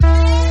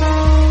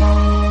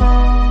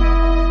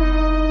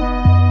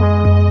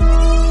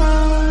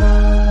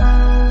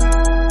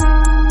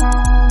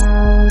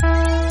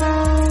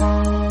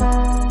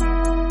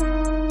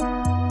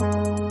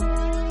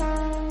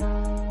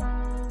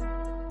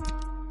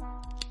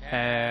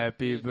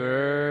Happy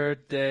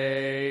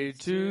birthday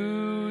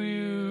to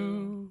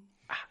you.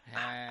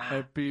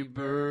 Happy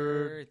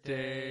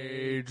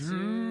birthday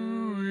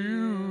to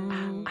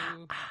you.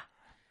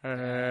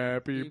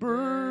 Happy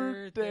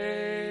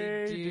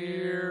birthday,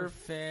 dear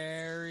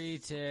fairy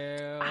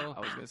tale. I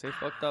was going to say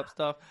fucked up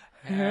stuff.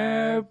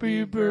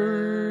 Happy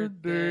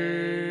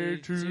birthday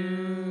to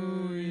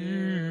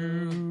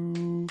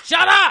you.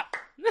 Shut up!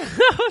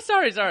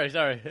 Sorry.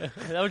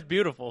 That was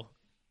beautiful.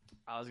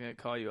 I was going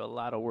to call you a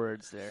lot of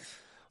words there.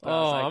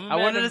 I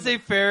wanted to say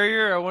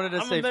farrier. I wanted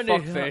to say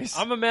fuckface.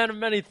 I'm a man of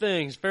many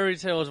things. Fairy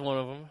tale is one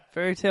of them.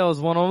 Fairy tale is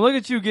one of them. Look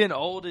at you getting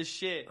old as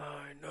shit.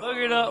 I know. Look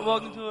it up.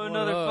 Welcome to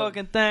another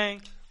fucking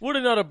thing. What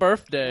another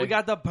birthday. We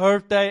got the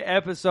birthday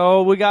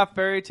episode. We got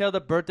Fairy Tale, the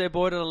birthday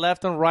boy to the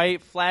left and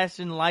right,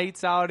 flashing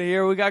lights out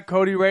here. We got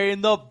Cody Ray in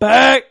the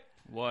back.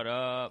 What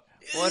up?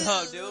 What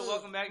up, dude?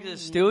 Welcome back to the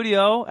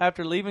studio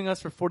after leaving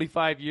us for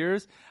 45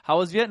 years. How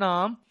was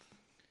Vietnam?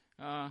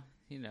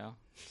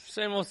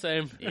 Same old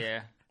same.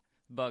 Yeah.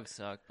 Bugs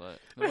suck, but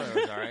the weather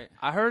was alright.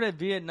 I heard in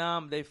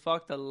Vietnam they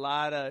fucked a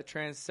lot of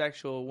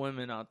transsexual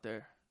women out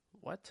there.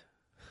 What?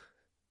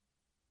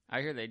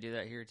 I hear they do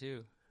that here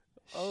too.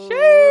 Oh,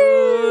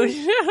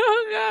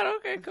 God.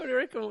 Okay, Cody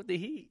Ray coming with the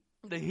heat.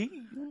 The heat.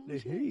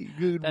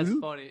 Good. That's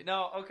funny.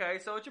 No, okay.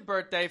 So it's your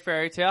birthday,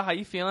 Fairy Tale. How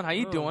you feeling? How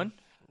you doing?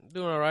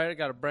 Doing all right. I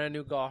got a brand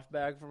new golf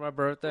bag for my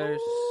birthday.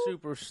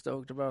 Super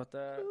stoked about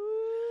that.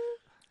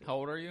 How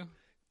old are you?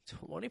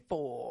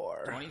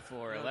 24. 24.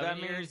 Well, 11 that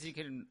years means- you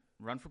can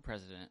run for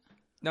president.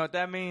 Know what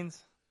that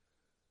means?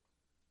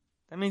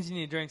 That means you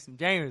need to drink some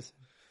Jameson.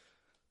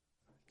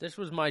 This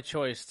was my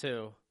choice,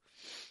 too.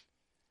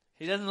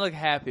 He doesn't look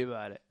happy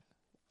about it.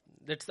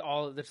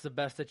 That's the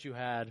best that you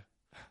had.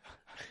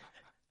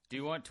 Do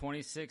you want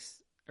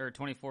 26 or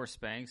 24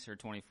 spanks or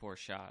 24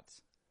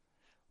 shots?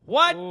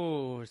 What?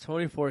 Ooh,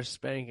 24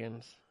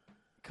 spankings.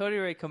 Cody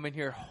Ray come in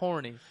here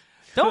horny.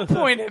 Don't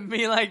point at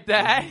me like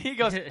that. He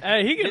goes,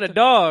 Hey, he get a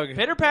dog.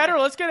 pitter patter,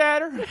 let's get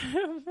at her.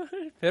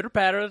 Pitter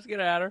patter, let's get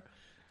at her.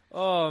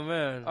 Oh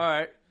man! All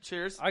right,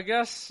 cheers. I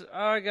guess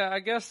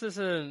this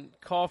isn't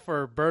call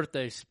for a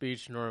birthday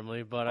speech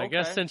normally, but I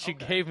guess since you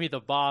gave me the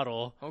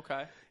bottle,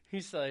 Okay. he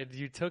said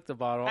you took the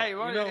bottle. Hey,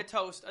 we're a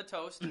toast.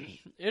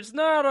 It's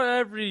not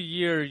every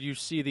year you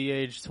see the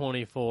age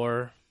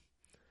 24.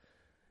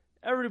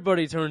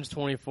 Everybody turns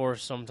 24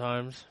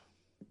 sometimes.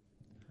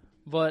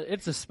 But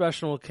it's a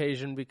special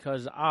occasion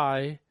because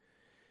I,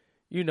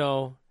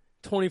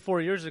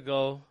 24 years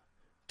ago,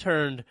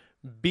 turned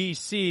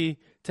BC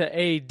to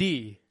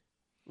AD.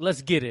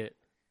 Let's get it.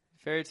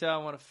 Fairy Tale, I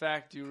want to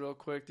fact you real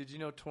quick. Did you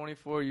know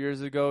 24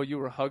 years ago you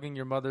were hugging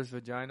your mother's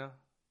vagina?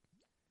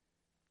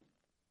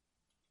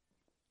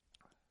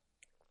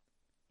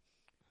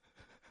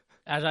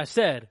 As I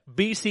said,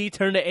 BC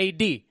turned to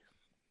AD.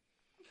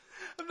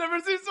 I've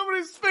never seen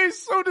somebody's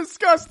face so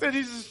disgusted.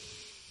 He's just...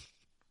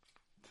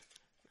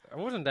 It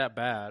wasn't that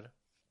bad.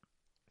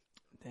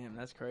 Damn,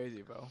 that's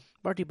crazy, bro.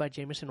 Brought to you by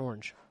Jameson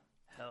Orange.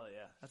 Hell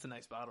yeah. That's a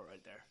nice bottle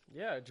right there.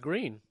 Yeah, it's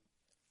green.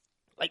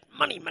 Like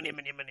money.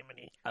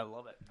 I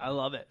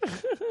love it.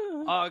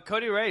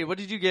 Cody Ray, what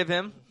did you give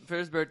him for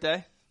his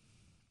birthday?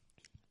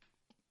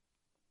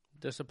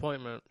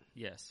 Disappointment.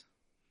 Yes.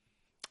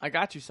 I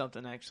got you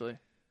something, actually.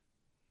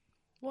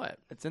 What?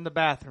 It's in the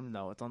bathroom,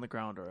 though. It's on the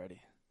ground already.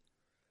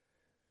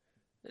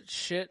 It's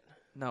shit.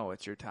 No,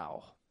 it's your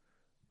towel.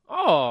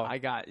 Oh. I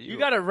got you. You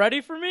got it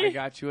ready for me? I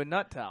got you a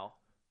nut towel.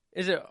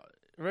 Is it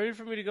ready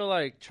for me to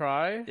go,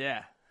 try?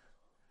 Yeah.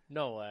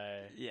 No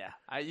way. Yeah.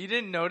 You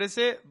didn't notice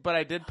it, but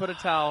I did put a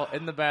towel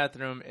in the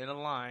bathroom in a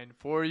line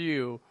for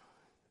you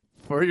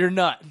for your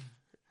nut.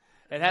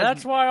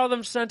 That's why all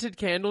them scented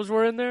candles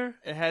were in there?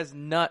 It has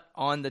nut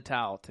on the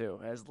towel, too.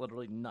 It has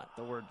literally nut,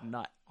 the word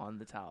nut on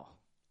the towel.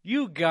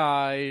 You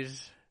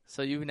guys.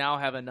 So you now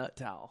have a nut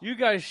towel. You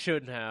guys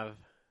shouldn't have.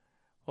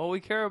 Well,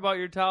 we care about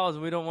your towels,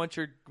 and we don't want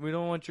your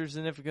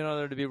significant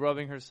other to be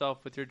rubbing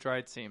herself with your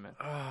dried semen.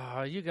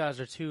 Oh, you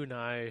guys are too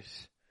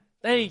nice.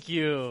 Thank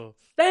you.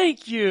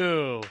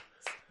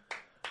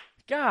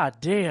 God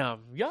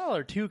damn. Y'all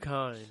are too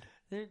kind.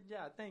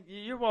 Yeah, thank you.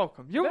 You're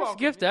welcome. Best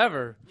gift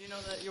ever. You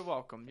know that. You're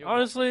welcome.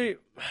 Honestly,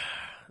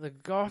 the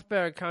golf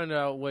bag kind of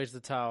outweighs the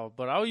towel,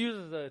 but I'll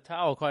use the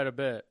towel quite a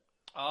bit.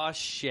 Oh,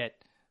 shit.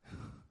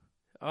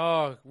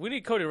 Oh, we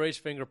need Cody Ray's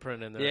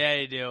fingerprint in there. Yeah,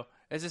 you do.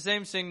 It's the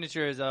same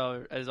signature as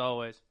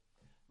always.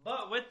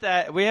 But with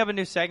that, we have a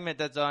new segment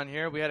that's on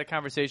here. We had a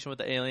conversation with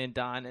the alien,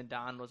 Don, and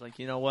Don was like,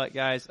 you know what,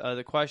 guys,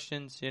 the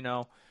questions,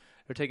 they're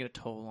taking a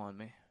toll on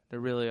me. They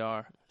really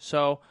are.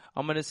 So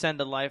I'm going to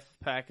send a life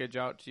package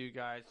out to you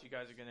guys. You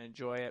guys are going to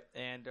enjoy it.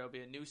 And there'll be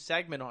a new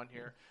segment on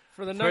here.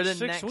 For the next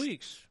 6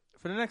 weeks.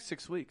 For the next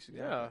 6 weeks.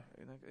 Exactly.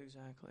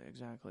 Yeah.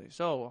 Exactly.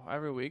 So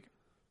every week,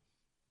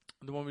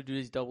 when we do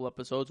these double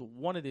episodes,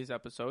 one of these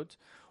episodes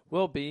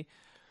will be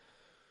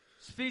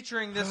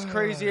featuring this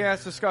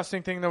crazy-ass,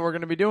 disgusting thing that we're going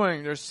to be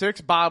doing. There's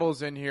 6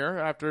 bottles in here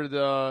after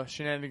the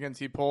shenanigans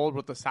he pulled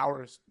with the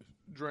sourest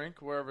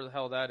drink, wherever the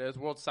hell that is,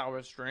 world's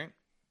sourest drink.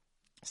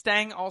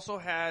 Stang also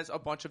has a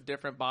bunch of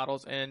different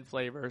bottles and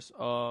flavors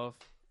of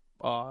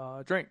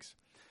drinks.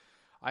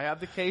 I have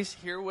the case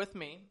here with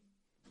me,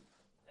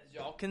 as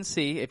y'all can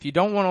see. If you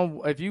don't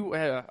want to, if you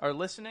are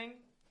listening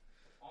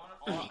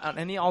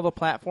on all the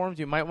platforms,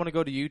 you might want to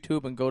go to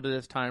YouTube and go to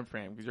this time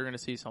frame because you're going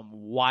to see some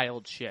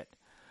wild shit.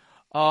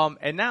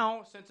 And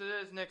now, since it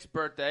is Nick's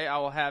birthday, I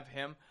will have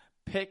him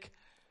pick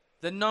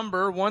the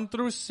number 1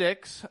 through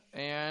 6,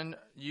 and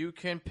you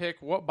can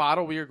pick what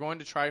bottle we are going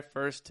to try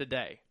first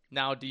today.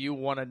 Now, do you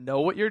want to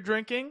know what you're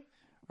drinking,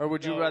 or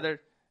would you rather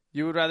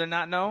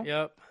not know?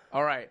 Yep.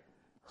 All right.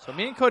 So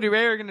me and Cody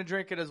Ray are going to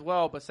drink it as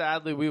well, but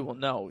sadly we will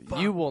know.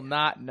 You will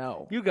not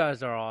know. You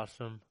guys are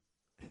awesome.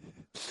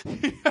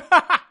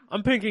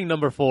 I'm picking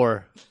number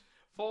 4.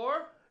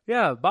 4?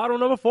 Yeah, bottle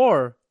number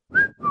 4.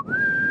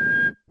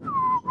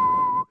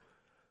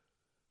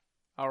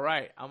 All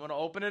right. I'm going to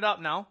open it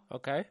up now.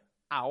 Okay.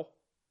 Ow.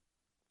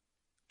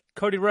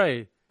 Cody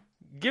Ray,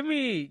 give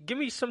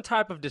me some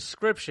type of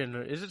description.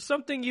 Is it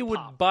something you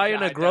would buy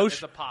in a It's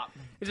grocery? a pop.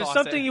 Is it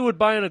something you would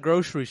buy in a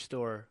grocery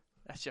store?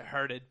 That shit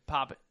hurted.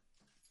 Pop it.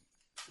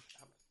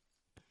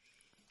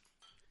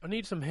 I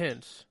need some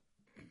hints.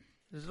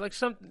 Is it like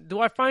something? Do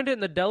I find it in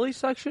the deli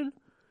section?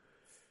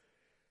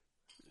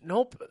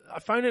 Nope. I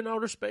find it in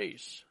outer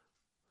space.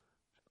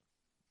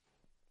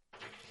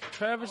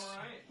 Travis.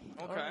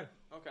 All right. Okay. All right.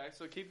 Okay.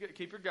 So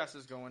keep your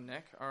guesses going,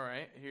 Nick. All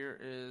right. Here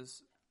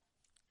is.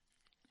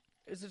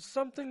 Is it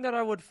something that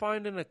I would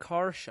find in a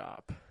car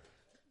shop?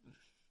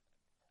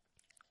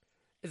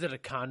 Is it a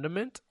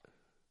condiment?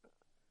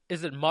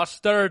 Is it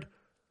mustard?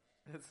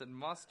 It's a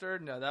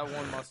mustard. No, that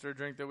one mustard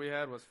drink that we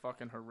had was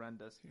fucking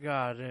horrendous.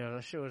 God damn,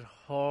 that shit was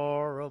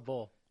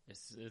horrible.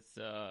 It's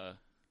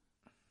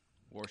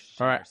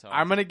Worcestershire All right. sauce.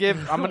 I'm gonna give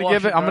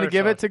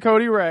it to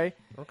Cody Ray.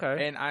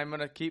 Okay. And I'm going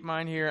to keep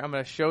mine here. I'm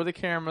going to show the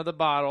camera the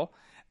bottle,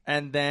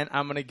 and then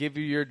I'm going to give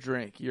you your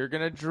drink. You're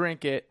going to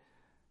drink it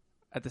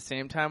at the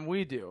same time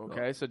we do,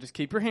 okay? So just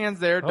keep your hands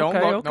there. Don't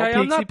look.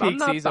 Okay. No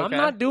peeksies, okay? I'm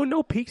not doing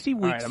no peeksy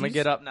weeksies. All right, I'm going to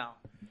get up now.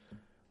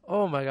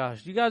 Oh, my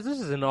gosh. You guys, this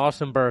is an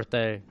awesome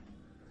birthday.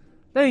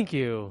 Thank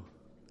you.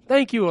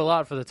 Thank you a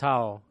lot for the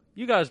towel.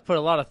 You guys put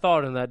a lot of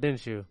thought in that,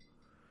 didn't you?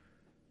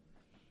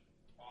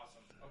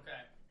 Awesome. Okay.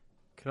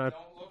 Can I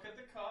Don't look at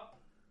the cup.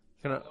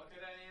 can I Don't look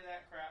at any of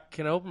that crap.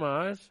 can I open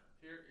my eyes?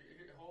 Here,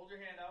 hold your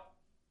hand out.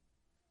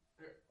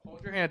 Here,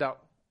 hold your hand out.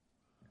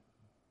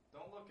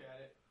 Don't look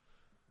at it.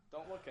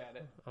 Don't look at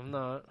it. I'm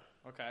not.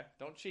 Okay.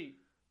 Don't cheat.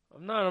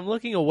 I'm not. I'm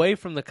looking away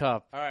from the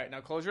cup. All right,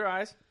 now close your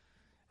eyes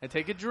and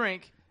take a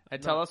drink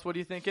and tell us what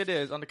you think it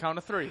is on the count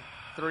of 3.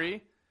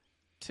 3,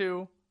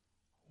 2,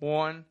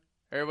 1.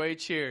 Everybody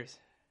cheers.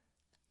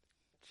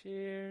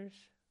 Cheers.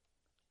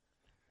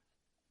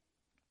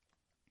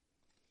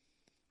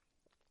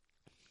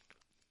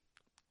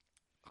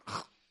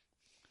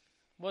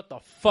 What the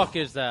fuck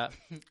is that?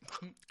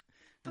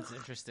 That's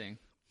interesting.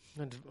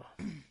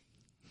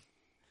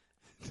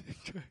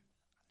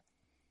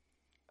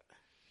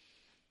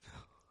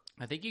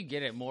 I think you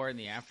get it more in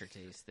the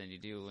aftertaste than you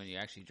do when you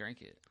actually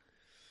drink it.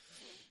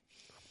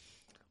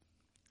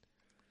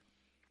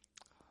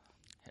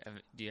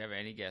 Do you have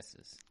any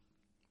guesses?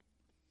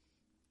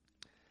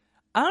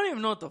 I don't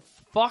even know what the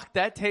fuck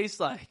that tastes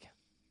like.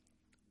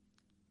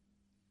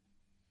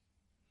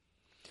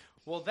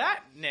 Well,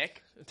 that,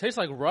 Nick, It tastes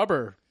like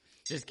rubber.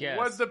 Just guess.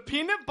 was the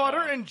peanut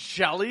butter and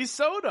jelly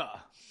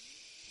soda.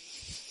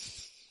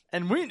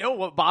 And we know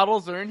what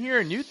bottles are in here,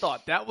 and you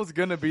thought that was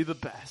going to be the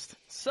best.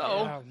 So,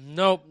 Yeah,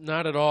 nope,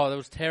 not at all. That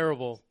was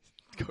terrible.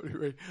 Cody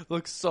Ray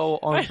looks so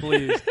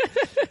unpleased.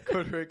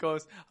 Cody Ray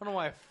goes, I don't know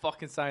why I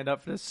fucking signed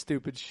up for this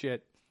stupid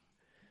shit.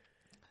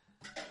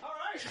 All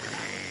right.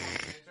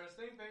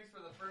 Interesting. Thanks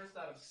for the first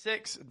out of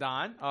 6,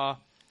 Don.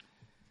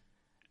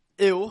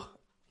 Ew.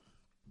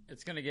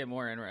 It's gonna get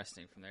more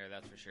interesting from there.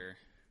 That's for sure.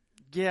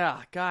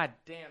 Yeah, god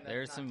damn. That's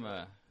There's not some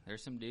good.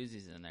 there's some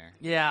doozies in there.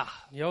 Yeah.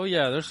 Oh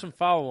yeah, there's some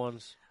foul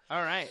ones.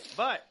 All right.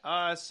 But,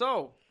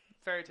 so,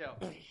 Fairy Tale.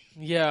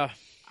 Yeah.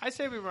 I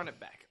say we run it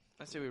back.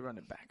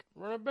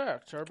 Run it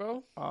back,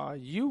 Turbo.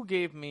 You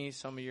gave me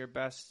some of your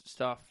best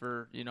stuff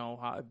for,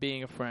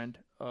 being a friend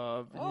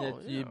of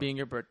you being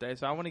your birthday.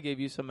 So I want to give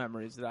you some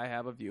memories that I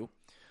have of you,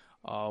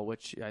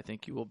 which I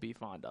think you will be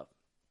fond of.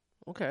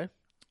 Okay.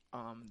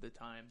 The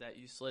time that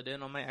you slid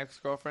in on my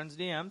ex-girlfriend's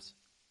DMs.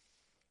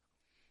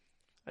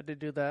 I did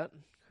do that.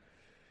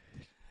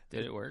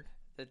 Did it work?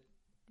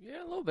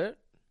 Yeah, a little bit.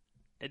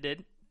 It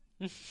did.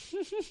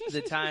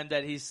 The time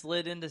that he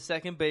slid into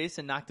second base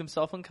and knocked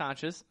himself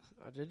unconscious.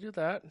 I did do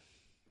that.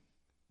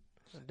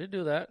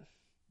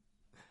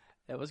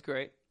 That was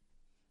great.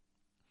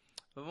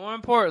 But more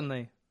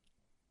importantly,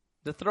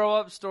 the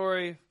throw-up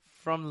story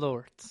from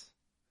Lourdes.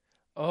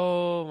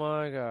 Oh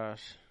my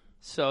gosh.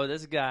 So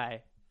this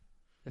guy,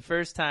 the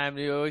first time,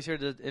 you always heard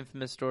the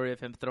infamous story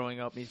of him throwing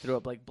up. He threw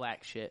up like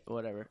black shit or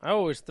whatever. I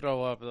always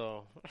throw up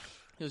though.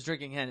 He was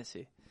drinking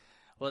Hennessy.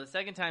 Well, the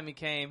second time he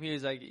came, he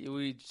was like,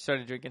 we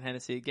started drinking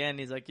Hennessy again.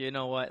 He's like, you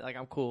know what? Like,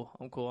 I'm cool.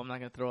 I'm not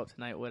going to throw up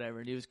tonight, whatever.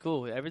 And he was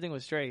cool. Everything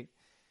was straight.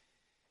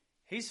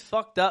 He's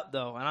fucked up,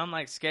 though, and I'm,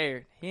 like,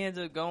 scared. He ends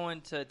up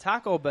going to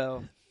Taco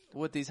Bell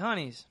with these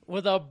honeys.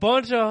 With a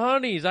bunch of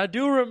honeys. I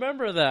do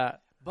remember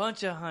that.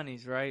 Bunch of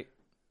honeys, right?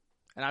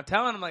 And I'm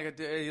telling him,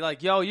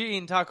 like, yo, you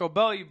eating Taco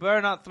Bell, you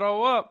better not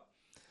throw up.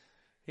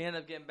 He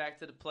ended up getting back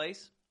to the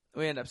place.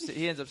 He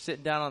ends up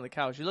sitting down on the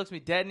couch. He looks me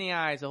dead in the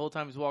eyes the whole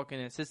time he's walking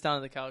in. Sits down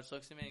on the couch,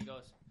 looks at me, and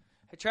goes,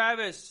 "Hey,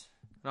 Travis."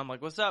 And I'm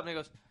like, "What's up?" And he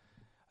goes,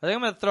 "I think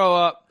I'm going to throw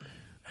up."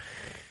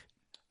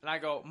 And I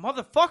go,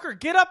 "Motherfucker,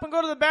 get up and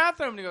go to the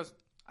bathroom." And he goes,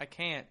 "I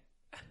can't."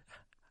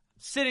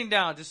 Sitting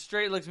down, just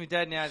straight looks me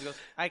dead in the eyes and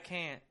goes, "I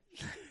can't."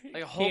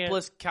 Like a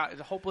hopeless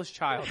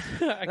child.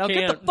 Now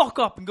get the fuck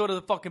up and go to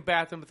the fucking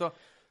bathroom.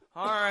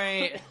 All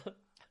right.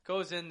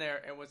 Goes in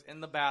there and was in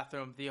the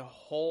bathroom the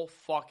whole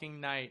fucking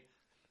night.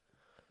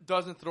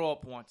 Doesn't throw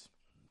up once.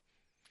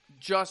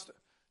 Just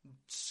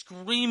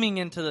screaming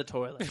into the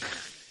toilet.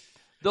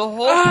 The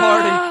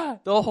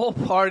whole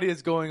party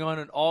is going on,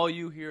 and all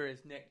you hear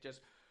is Nick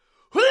just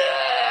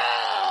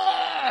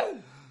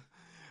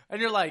and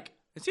you're like,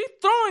 is he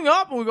throwing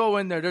up? And we go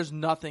in there, there's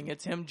nothing.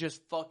 It's him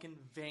just fucking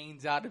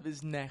veins out of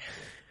his neck.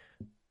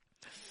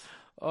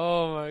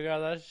 Oh my god,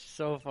 that's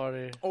so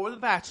funny. Or the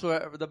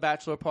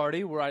bachelor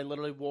party where I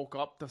literally woke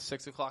up to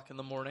 6 o'clock in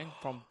the morning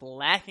from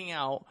blacking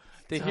out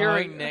to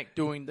hearing Nick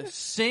doing the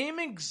same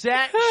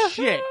exact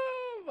shit.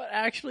 But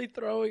actually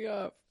throwing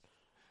up.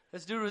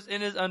 This dude was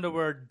in his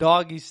underwear,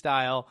 doggy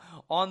style,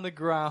 on the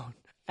ground,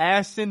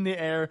 ass in the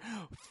air,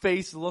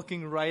 face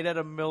looking right at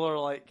a Miller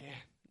Lite can.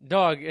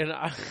 Dog, and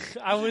I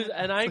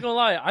ain't gonna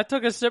lie, I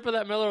took a sip of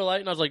that Miller Lite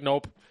and I was like,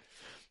 nope.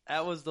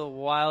 That was the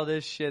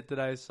wildest shit that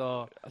I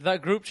saw.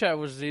 That group chat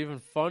was even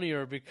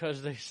funnier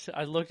because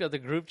I looked at the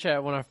group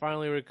chat when I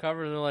finally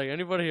recovered and they're like,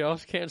 anybody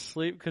else can't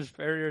sleep because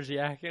Farrier's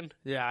yakking?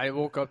 Yeah, I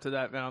woke up to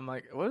that and I'm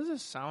like, what is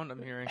this sound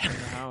I'm hearing from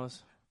the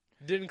house?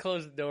 Didn't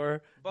close the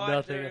door. But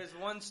nothing. there is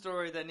one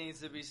story that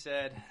needs to be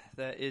said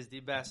that is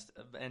the best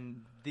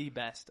and the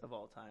best of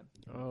all time.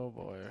 Oh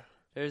boy.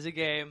 There's a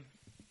game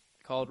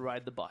called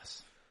Ride the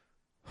Bus.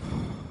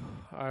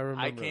 I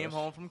remember. I came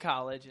home from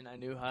college and I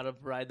knew how to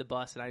ride the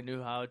bus and I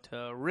knew how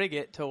to rig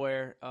it to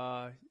where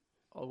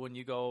when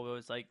you go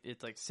it's like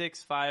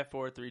 6, 5,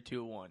 4, 3,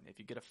 2, 1. If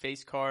you get a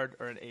face card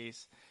or an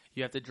ace,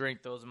 you have to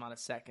drink those amount of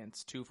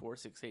seconds, 2, 4,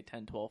 6, 8,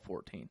 10, 12,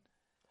 14.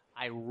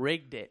 I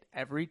rigged it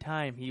every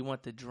time he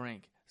went to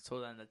drink. So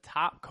then the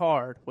top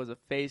card was a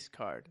face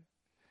card.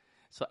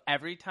 So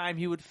every time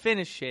he would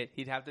finish it,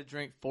 he'd have to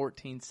drink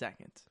 14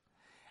 seconds.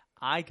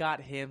 I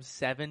got him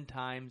 7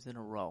 times in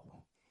a row.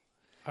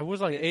 I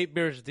was like 8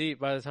 beers deep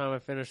by the time I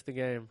finished the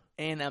game.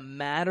 In a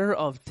matter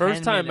of 10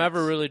 First time minutes,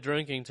 ever really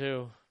drinking,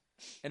 too.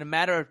 In a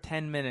matter of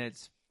 10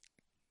 minutes,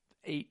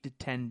 8 to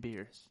 10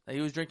 beers. Like,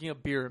 he was drinking a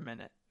beer a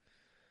minute.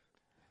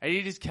 And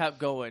he just kept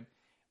going.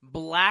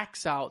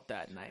 Blacks out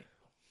that night.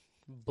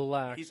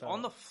 He's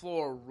on the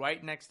floor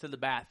right next to the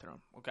bathroom,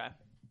 okay?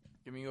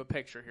 Giving you a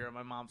picture here of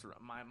my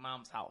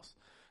mom's house.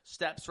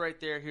 Steps right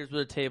there. Here's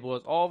where the table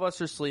is. All of us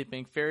are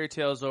sleeping. Fairy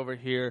Tale's over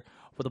here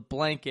with a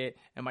blanket,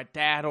 and my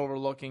dad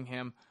overlooking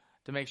him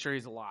to make sure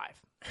he's alive.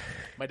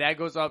 My dad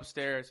goes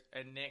upstairs,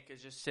 and Nick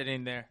is just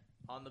sitting there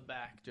on the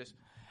back, just,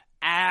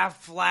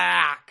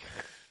 Aflac.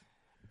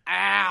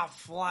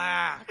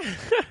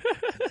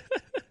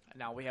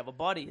 Now we have a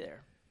buddy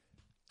there.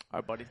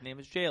 Our buddy's name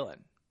is Jalen.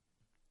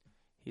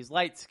 He's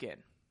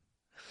light-skinned.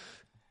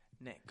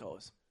 Nick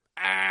goes,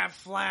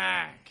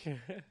 Aflac.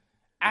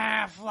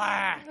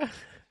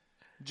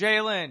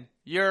 Jalen,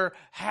 you're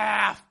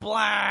half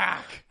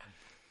black.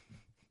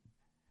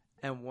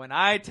 And when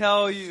I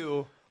tell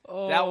you,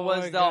 that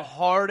was the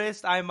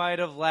hardest I might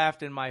have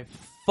laughed in my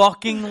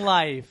fucking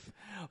life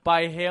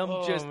by him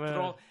just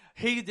throwing.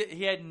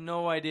 He had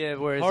no idea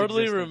where his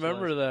Hardly existence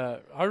remember was.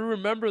 that. I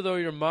remember, though,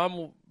 your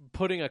mom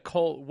putting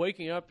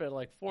waking up at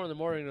like 4 a.m.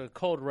 with a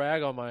cold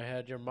rag on my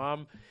head. Your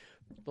mom,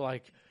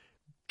 like,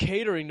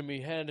 catering to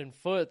me hand and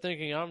foot,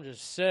 thinking I'm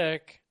just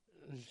sick.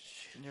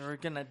 You're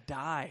gonna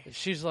die.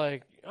 She's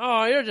like,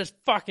 oh, you're just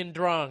fucking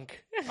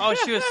drunk. Oh,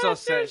 she was so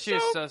sad. She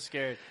was so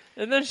scared.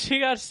 And then she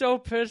got so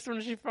pissed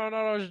when she found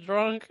out I was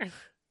drunk.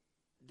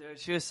 Dude,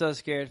 she was so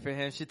scared for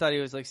him. She thought he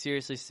was like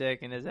seriously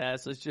sick and his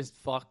ass was just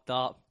fucked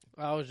up.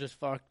 I was just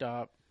fucked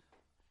up.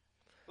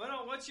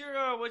 Well, what's your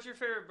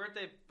favorite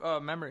birthday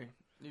memory?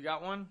 You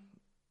got one?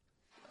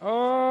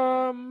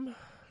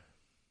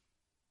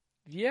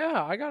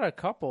 Yeah, I got a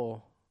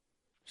couple.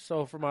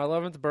 So for my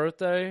 11th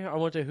birthday, I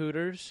went to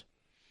Hooters.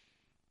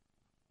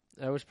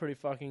 That was pretty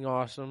fucking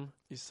awesome.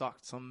 You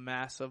sucked some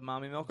massive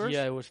mommy milkers?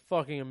 Yeah, it was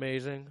fucking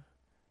amazing.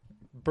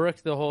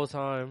 Bricked the whole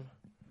time.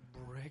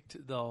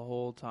 Bricked the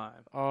whole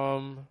time.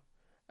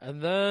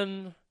 And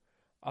then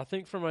I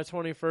think for my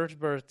 21st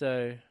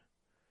birthday,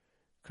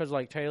 because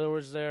like Taylor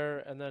was there,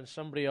 and then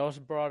somebody else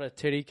brought a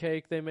titty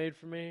cake they made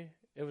for me.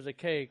 It was a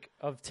cake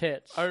of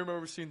tits. I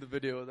remember seeing the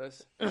video of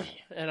this.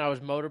 And I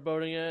was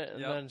motorboating it,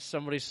 and then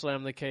somebody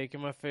slammed the cake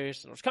in my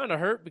face. And I was kind of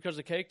hurt because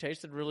the cake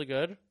tasted really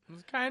good. It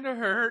was kind of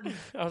hurt.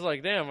 I was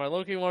like, damn, I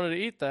low-key wanted to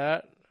eat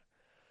that.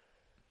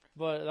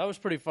 But that was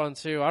pretty fun,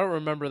 too. I don't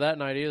remember that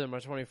night either, my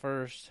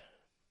 21st.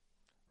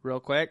 Real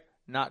quick,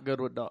 not good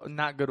with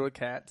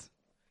cats.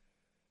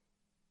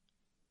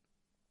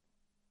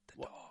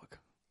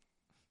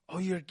 Oh,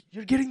 you're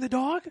getting the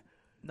dog?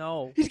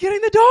 No. He's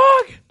getting the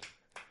dog.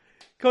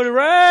 Cody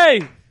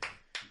Ray.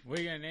 What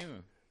are you gonna name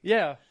him?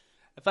 Yeah.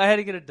 If I had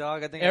to get a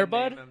dog, I think Air I'd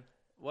Bud? name him.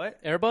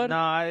 What? Airbud?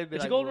 Nah, it'd be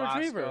It's a like golden Roscoe,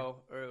 retriever.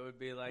 or it would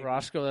be like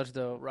Roscoe, that's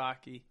dope.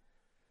 Rocky.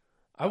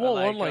 I want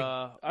like, one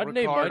like I'd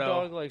name my Ricardo.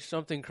 dog like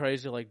something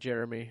crazy like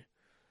Jeremy.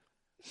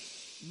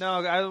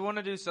 No, I want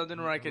to do something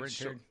where I could.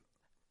 Richard.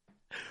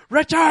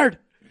 Richard!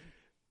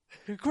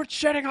 Quit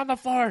shitting on the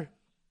floor.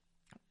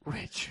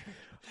 Richard.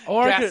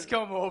 Or I Guests could,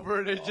 come over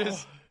and it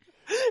just.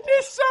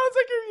 It sounds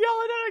like you're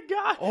yelling at a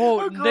guy. Oh,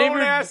 a name grown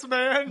your- ass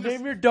man.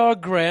 name your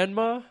dog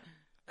Grandma.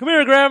 Come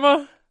here,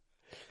 Grandma.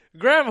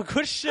 Grandma,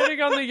 quit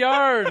shitting on the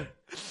yard.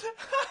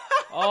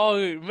 Oh,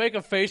 make a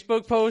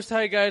Facebook post.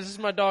 Hi guys, this is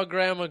my dog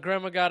Grandma.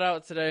 Grandma got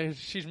out today.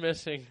 She's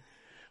missing.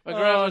 My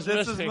grandma's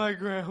this missing. is my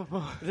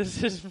grandma.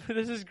 This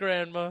is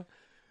Grandma.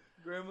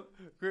 Grandma,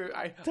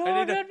 I Dog,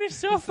 need to. that'd be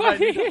so I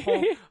funny.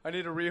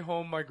 need to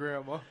rehome my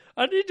grandma.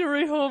 I need to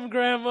rehome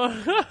Grandma.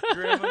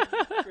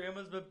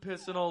 Grandma's been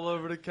pissing all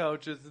over the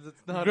couches.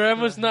 It's not.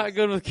 Grandma's not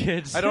good with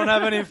kids. I don't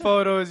have any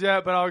photos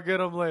yet, but I'll get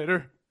them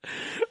later.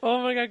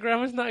 Oh my god,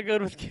 Grandma's not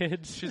good with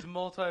kids. She's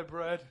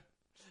multi-bred.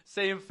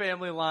 Same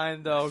family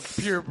line though,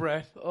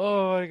 purebred.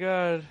 Oh my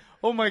god,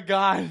 Oh my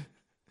god.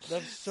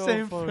 that's so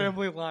Same funny.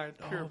 family line,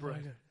 Oh my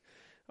purebred. god.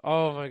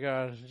 Oh my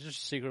god,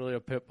 just secretly a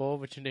pit bull,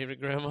 but you named it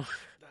Grandma.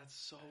 That's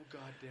so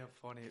goddamn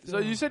funny. So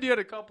you said you had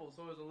a couple.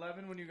 So it was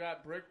 11 when you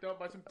got bricked up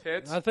by some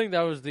tits. I think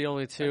that was the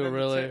only two, And then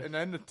really. and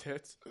then the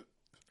tits.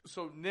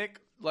 So Nick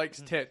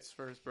likes tits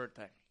for his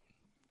birthday.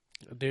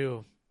 I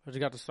do. I just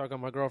got to suck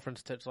on my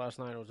girlfriend's tits last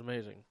night. It was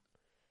amazing.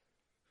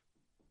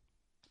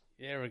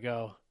 There we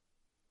go.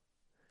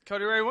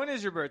 Cody Ray, when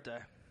is your birthday?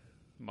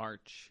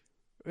 March.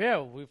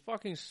 Yeah, we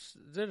fucking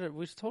did it.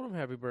 We told him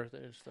happy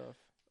birthday and stuff.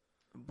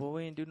 Boy,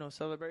 we didn't do no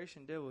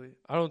celebration, did we?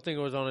 I don't think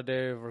it was on a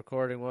day of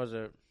recording, was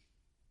it?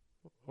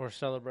 Or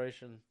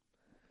celebration.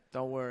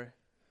 Don't worry.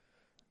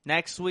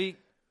 Next week,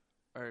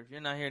 or if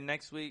you're not here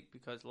next week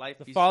because life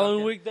The be following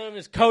sucking, week then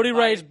is Cody Biden-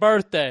 Ray's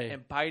birthday.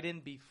 and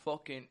Biden be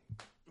fucking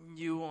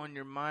you on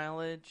your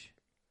mileage.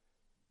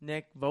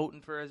 Nick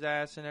voting for his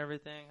ass and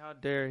everything. How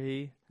dare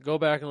he? Go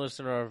back and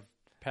listen to our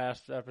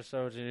past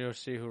episodes and you'll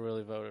see who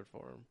really voted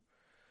for him.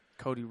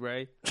 Cody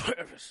Ray.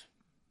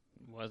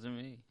 Wasn't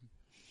me.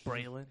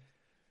 Braylon.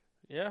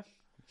 Yeah.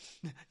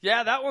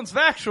 Yeah, that one's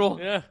factual.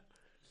 Yeah.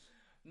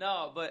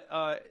 No, but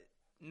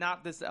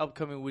not this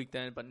upcoming week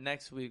then, but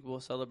next week we'll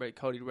celebrate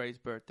Cody Ray's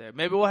birthday.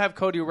 Maybe we'll have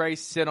Cody Ray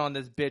sit on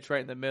this bitch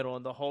right in the middle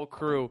and the whole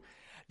crew.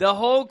 The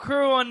whole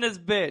crew on this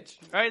bitch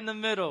right in the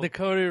middle. The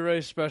Cody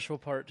Ray special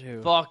part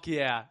 2. Fuck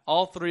yeah.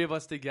 All three of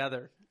us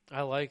together.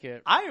 I like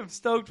it. I am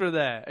stoked for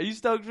that. Are you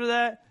stoked for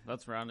that?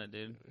 Let's round it,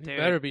 dude. You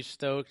better be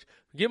stoked.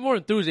 Get more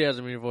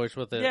enthusiasm in your voice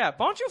with it. Yeah,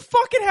 why don't you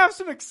fucking have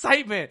some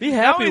excitement? Be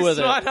happy Now he's with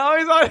it. on- Now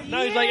he's on.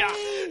 Now he's like,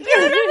 Dude,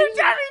 every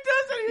time he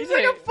does it, he's He's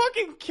like like- a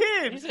fucking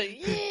kid. He's like,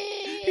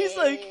 He's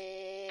like,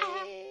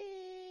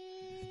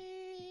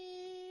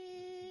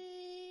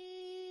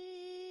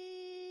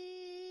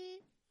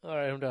 all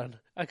right, I'm done.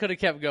 I could have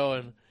kept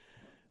going.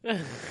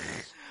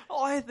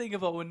 all I think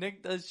about when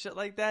Nick does shit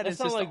like that That is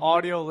sounds just like-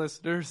 audio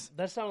listeners.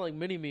 That sounded like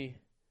Mini-Me.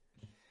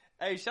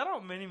 Hey, shout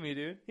out Mini-Me,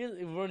 dude.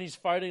 When he's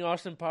fighting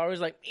Austin Powers,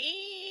 like,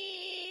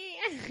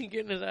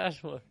 getting his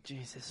ass whooped.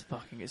 Jesus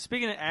fucking good.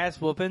 Speaking of ass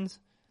whoopings,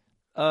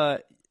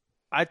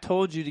 I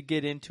told you to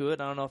get into it.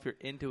 I don't know if you're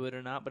into it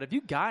or not, but have you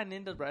gotten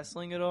into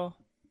wrestling at all?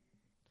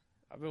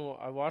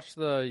 I watched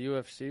the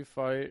UFC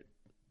fight.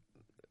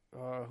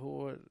 Who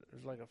was it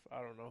was like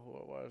I don't know who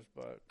it was,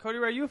 but Cody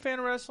Ray, you a fan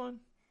of wrestling?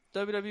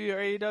 WWE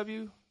or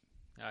AEW?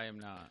 I am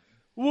not.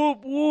 whoop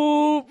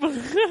whoop.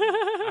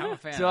 I'm a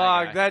fan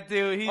Dog, of that guy. that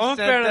dude, he I'm a sent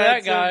fan of that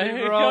to guy.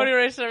 me, bro. Cody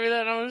Ray sent me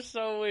that, and I was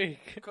so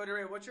weak. Cody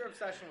Ray, what's your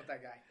obsession with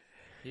that guy?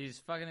 He's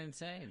fucking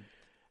insane.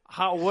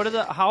 How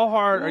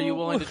hard are you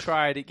willing to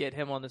try to get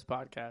him on this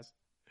podcast?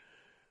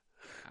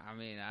 I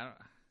mean, I don't.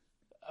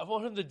 I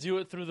want him to do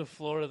it through the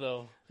floor,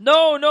 though.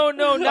 No, not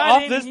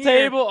off in this here.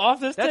 table, off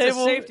this That's a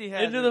table, safety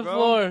hazard, into the bro.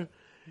 floor.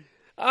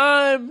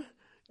 I'm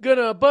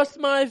gonna bust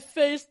my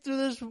face through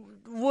this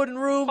wooden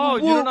room. Oh,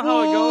 you don't know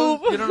how it goes?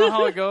 Whoop, You don't know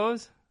how it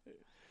goes?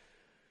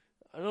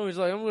 I know he's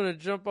like, I'm gonna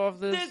jump off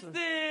this. This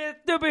is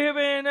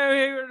Superhuman.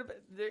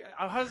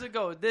 How does it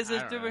go? This is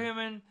I don't know.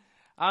 Superhuman.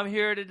 I'm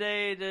here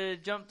today to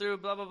jump through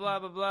blah, blah, blah,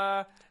 blah,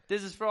 blah.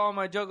 This is for all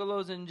my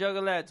juggalos and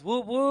juggalettes.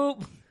 Whoop,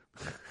 whoop.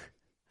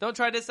 Don't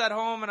try this at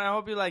home, and I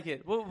hope you like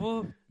it. Whoop,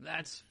 whoop.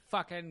 Let's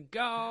fucking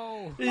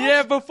go.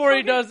 Yeah, before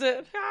he does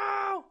it.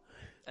 Go.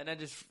 And then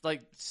just,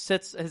 like,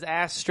 sits his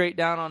ass straight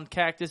down on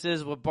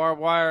cactuses with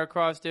barbed wire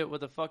across it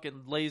with a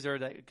fucking laser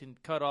that can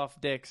cut off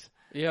dicks.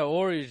 Yeah,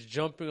 or he's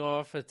jumping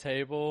off a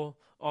table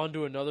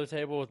onto another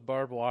table with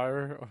barbed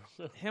wire.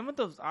 Him with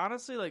those,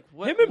 honestly, like,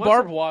 what? Him and what's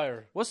barbed the-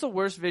 wire. What's the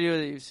worst video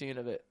that you've seen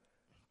of it?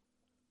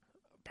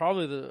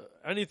 Probably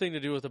anything to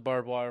do with the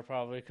barbed wire,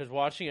 probably. Because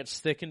watching it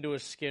stick into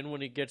his skin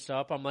when he gets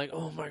up, I'm like,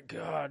 oh my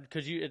god.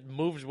 Because it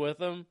moves with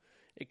him.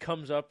 It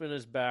comes up in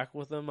his back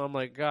with him. I'm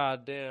like,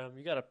 god damn,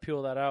 you got to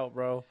peel that out,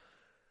 bro.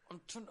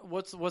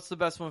 What's the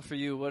best one for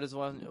you? What's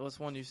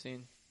one you've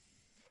seen?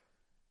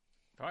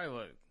 Probably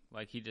look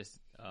like he just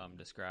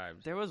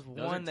described. There was Those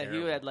are one that he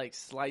terrible. had like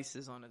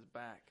slices on his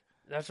back.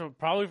 That's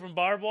probably from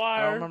barbed I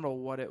wire. don't remember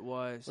what it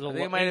was. Was I it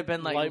think it might have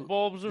been like light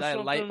bulbs or that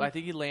something. I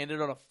think he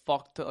landed on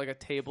like a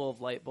table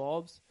of light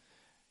bulbs.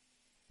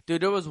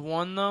 Dude, there was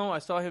one though. I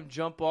saw him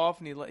jump off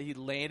and he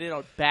landed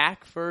on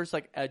back first,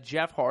 like a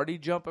Jeff Hardy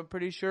jump. I'm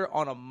pretty sure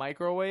on a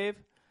microwave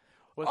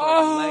with like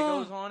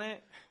Legos on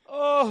it.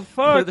 Oh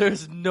But fuck!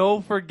 there's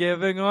no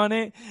forgiving on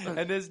it,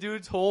 and this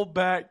dude's whole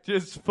back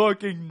just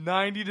fucking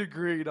 90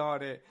 degreed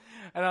on it,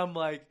 and I'm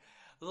like,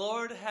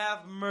 Lord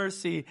have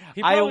mercy.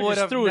 He I probably would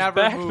just have threw his never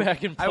back moved.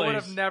 back in I would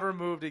have place. never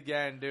moved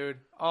again, dude.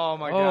 Oh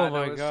my Oh god, my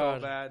that was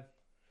God. so bad.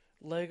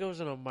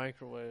 Legos in a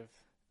microwave.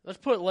 Let's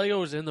put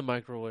Legos in the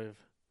microwave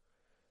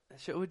That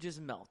shit would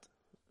just melt.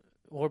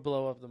 or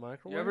blow up the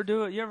microwave. You ever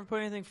do it? You ever put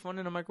anything fun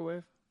in a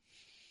microwave?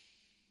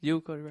 You,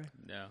 Cody Ray?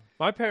 No.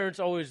 My parents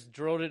always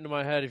drilled it into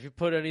my head. If you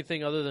put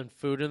anything other than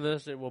food in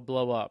this, it will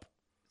blow up.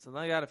 So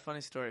now I got a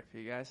funny story for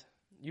you guys.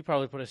 You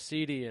probably put a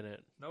CD in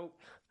it. Nope.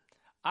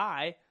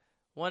 I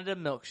wanted a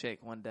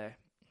milkshake one day.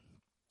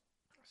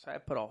 So I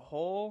put a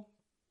whole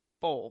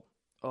bowl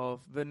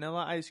of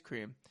vanilla ice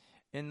cream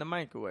in the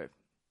microwave.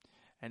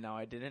 And now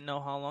I didn't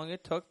know how long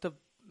it took to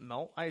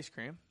melt ice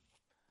cream.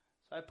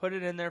 So I put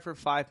it in there for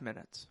 5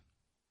 minutes.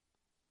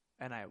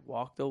 And I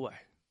walked away.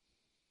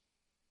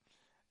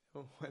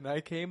 When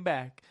I came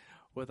back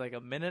with like a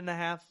minute and a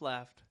half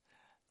left,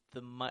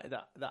 the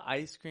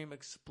ice cream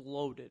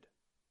exploded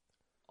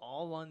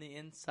all on the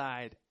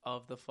inside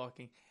of the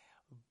fucking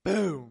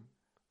boom.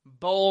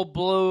 Bowl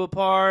blew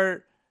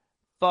apart.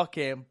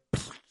 Fucking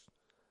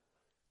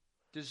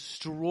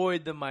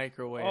destroyed the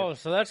microwave. Oh,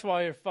 so that's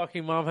why your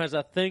fucking mom has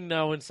a thing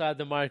now inside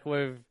the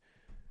microwave.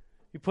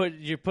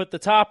 You put the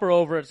topper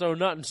over it so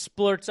nothing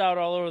splurts out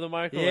all over the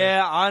microwave.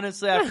 Yeah,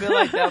 honestly, I feel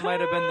like that might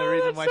have been the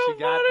reason why That's she so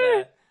got funny.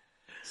 that.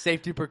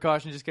 Safety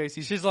precaution just in case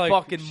these She's like,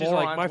 fucking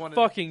morons my wanted-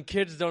 fucking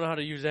kids don't know how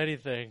to use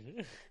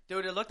anything.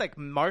 Dude, it looked like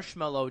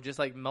marshmallow, just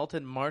like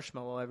melted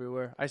marshmallow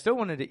everywhere. I still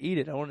wanted to eat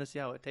it. I wanted to see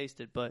how it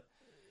tasted, but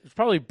It's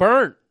probably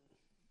burnt.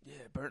 yeah,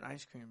 burnt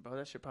ice cream, bro.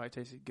 That shit probably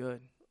tasted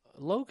good.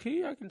 Low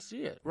key, I can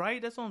see it.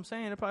 Right? That's what I'm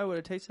saying. It probably would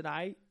have tasted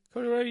aight.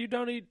 Cody Ray, you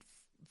don't eat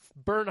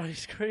burnt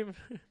ice cream.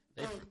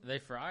 They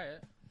fry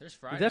it. There's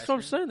fried. That's ice what I'm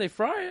cream. saying. They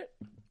fry it.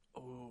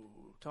 Oh,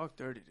 talk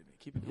dirty to me.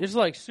 Keep it going. It's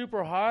like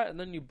super hot, and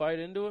then you bite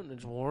into it, and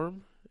it's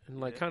warm and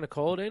like Yeah. kind of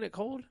cold. Ain't it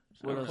cold?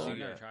 It's What kinda else cold. I've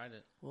you never got? tried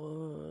it.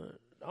 What?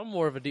 I'm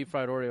more of a deep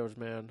fried Oreos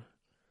man.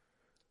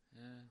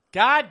 Yeah.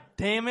 God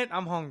damn it,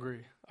 I'm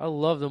hungry. I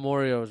love them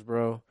Oreos,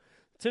 bro.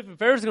 Tiffin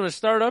Fair's gonna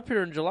start up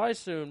here in July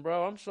soon,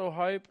 bro. I'm so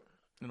hype.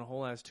 In a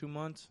whole ass 2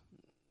 months.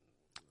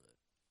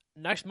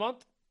 Next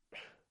month,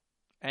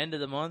 End of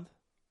the month.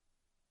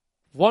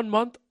 1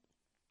 month.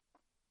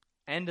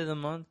 End of the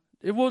month.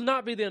 It will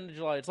not be the end of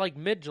July. It's like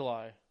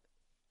mid-July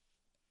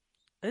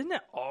Isn't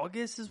it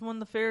August is when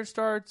the fair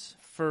starts?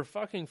 for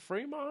fucking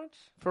Fremont.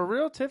 For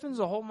real, Tiffin's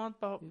a whole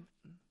month out.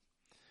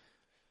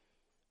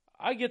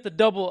 I get the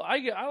double. I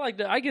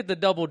get the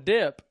double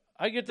dip.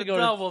 I get to The go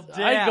double to. dip.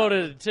 I go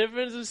to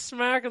Tiffin's and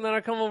smack, and then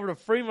I come over to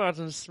Fremont's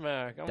and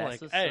smack. I'm That's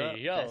like, what's hey, up.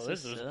 yo, That's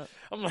this what's is. up.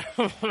 I'm like,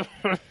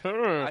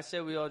 I say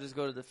we all just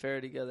go to the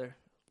fair together.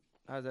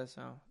 How's that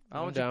sound? I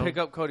I'm want down. you to pick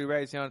up Cody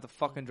Ray so you don't have to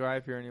fucking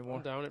drive here anymore.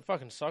 I'm down. It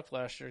fucking sucked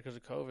last year because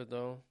of COVID,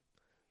 though.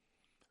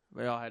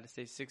 We all had to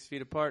stay 6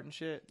 feet apart and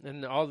shit.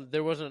 And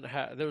there was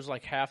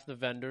like half the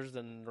vendors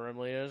than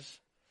normally is.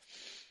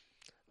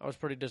 I was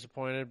pretty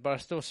disappointed, but I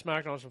still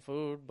smacked on some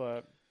food.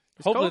 But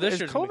hopefully this is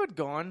year's COVID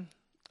gone?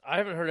 I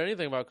haven't heard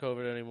anything about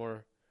COVID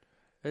anymore.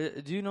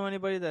 Do you know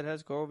anybody that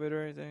has COVID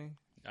or anything?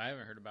 I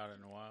haven't heard about it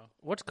in a while.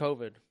 What's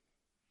COVID?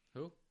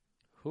 Who?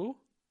 Who?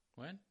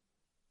 When?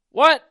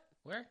 What?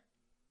 Where?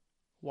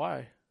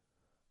 Why?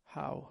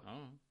 How? I don't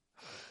know.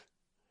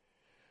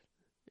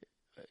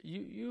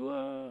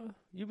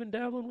 You been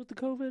dabbling with the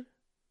COVID?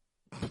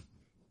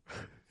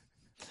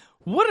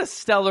 What a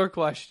stellar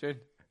question.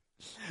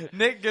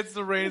 Nick gets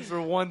the reins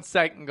for 1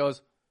 second and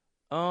goes,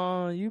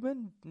 are you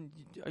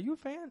a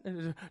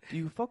fan? Do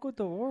you fuck with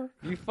the war?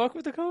 You fuck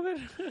with the COVID?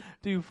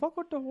 Do you fuck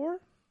with the war?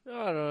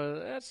 I don't know.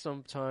 That's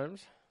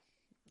sometimes.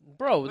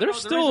 Bro,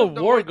 there's No, still reason- a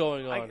the war way-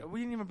 going on.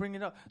 we didn't even bring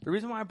it up. The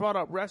reason why I brought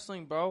up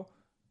wrestling, bro,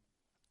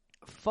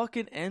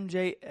 fucking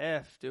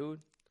MJF, dude.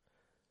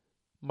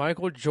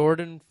 Michael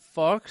Jordan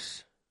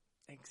fucks?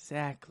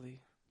 Exactly.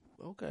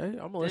 Okay,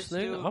 I'm This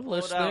listening. dude I'm pulled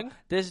listening. out-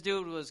 this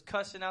dude was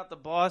cussing out the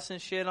boss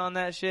and shit on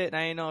that shit. And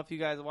I didn't know if you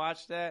guys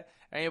watched that.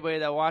 Anybody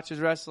that watches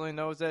wrestling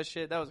knows that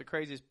shit. That was the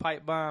craziest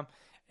pipe bomb.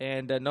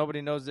 And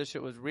nobody knows this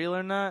shit was real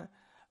or not.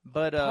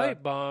 But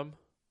Pipe bomb.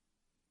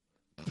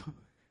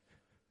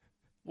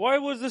 Why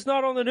was this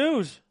not on the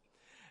news?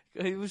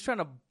 he was trying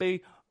to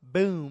be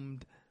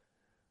boomed.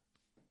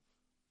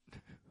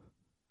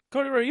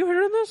 Cody, are you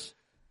hearing this?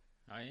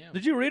 I am.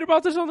 Did you read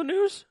about this on the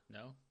news?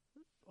 No.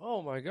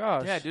 Oh my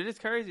gosh. Yeah, dude, it's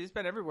crazy. It's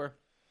been everywhere.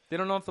 They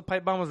don't know if the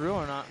pipe bomb was real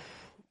or not.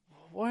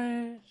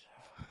 What?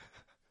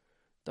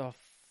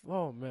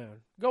 Oh man.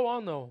 Go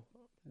on though.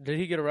 Did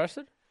he get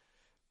arrested?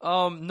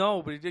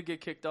 No, but he did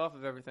get kicked off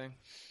of everything.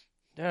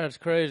 Yeah, it's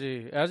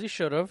crazy. As he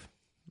should have.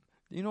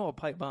 You know a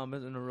pipe bomb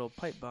isn't a real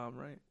pipe bomb,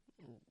 right?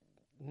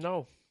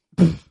 No.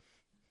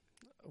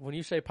 When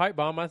you say pipe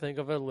bomb, I think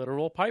of a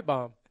literal pipe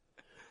bomb.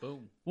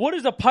 Boom. What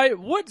is a pipe?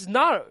 What's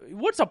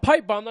a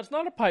pipe bomb that's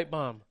not a pipe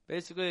bomb?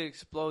 Basically, it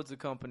explodes the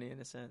company in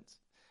a sense.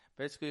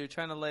 Basically, you're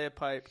trying to lay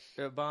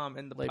a bomb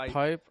in the Like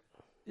pipe.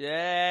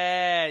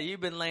 Yeah, you've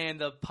been laying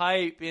the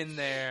pipe in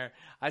there.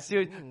 I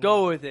see.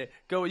 Go with it.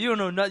 Go. You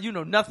don't know. You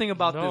know nothing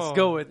about this.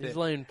 Go with He's it.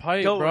 laying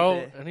pipe, Go bro,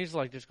 with it. and he's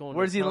like just going.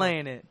 Where's to he town.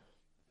 laying it?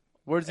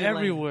 Where's he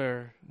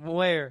Everywhere. laying it?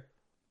 Where?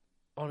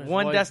 On his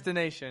One wife,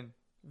 destination.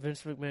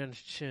 Vince McMahon's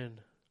chin.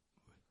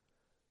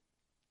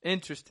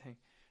 Interesting.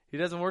 He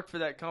doesn't work for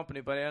that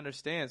company, but I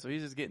understand. So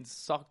he's just getting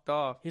sucked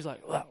off. He's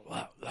like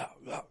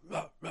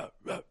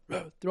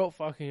throat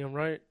fucking him,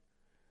 right?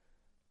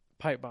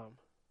 Pipe bomb,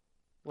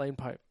 lane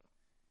pipe.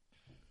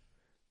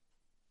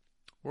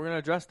 We're gonna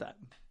address that.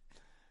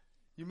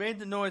 You made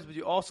the noise, but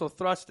you also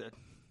thrusted.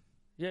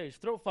 Yeah, he's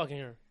throat fucking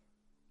her.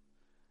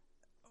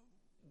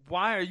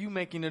 Why are you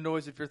making the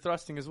noise if you're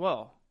thrusting as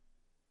well?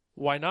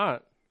 Why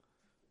not?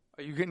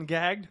 Are you getting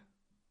gagged?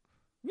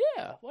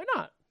 Yeah, why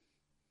not?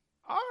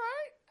 All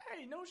right.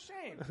 Hey, no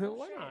shame.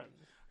 Why not?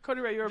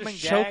 Cody Ray, you ever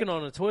Just been gagged? choking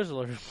on a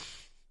Twizzler.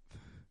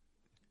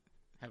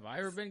 Have I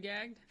ever been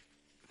gagged?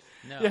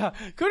 No. Yeah.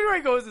 Cody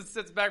Ray goes and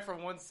sits back for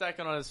 1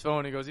 second on his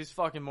phone. He goes, these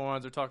fucking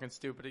morons are talking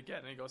stupid again.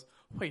 And he goes,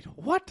 wait,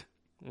 what?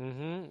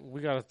 Mm-hmm.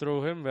 We got to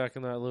throw him back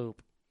in that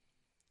loop.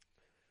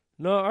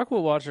 No, I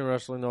quit watching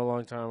wrestling a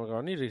long time ago.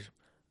 I need to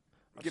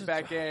Get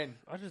back in.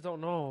 I just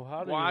don't know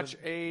how to Watch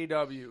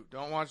AEW.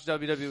 Don't watch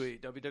WWE.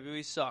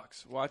 WWE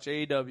sucks. Watch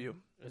AEW.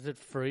 Is it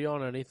free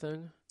on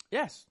anything?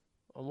 Yes.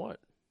 On what?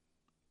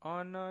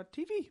 On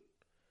TV.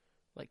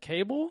 Like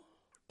cable?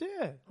 Yeah.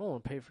 I don't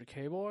want to pay for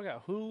cable. I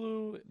got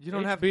Hulu. You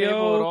don't HBO. have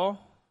cable at all?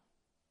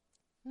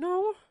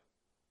 No.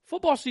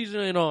 Football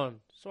season ain't on,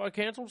 so I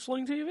canceled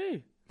Sling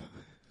TV.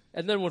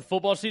 And then when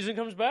football season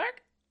comes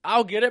back,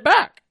 I'll get it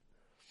back.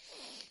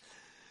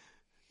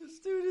 This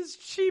dude is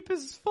cheap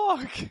as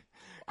fuck.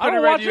 I don't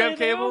Cody Ray, watch do you have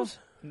anything cable? else.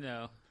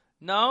 No.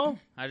 No?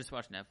 I just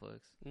watch Netflix.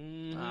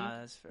 Mhm.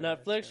 That's fair.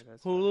 Netflix,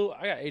 Hulu.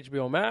 I got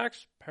HBO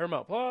Max,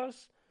 Paramount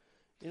Plus.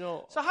 You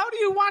know, So how do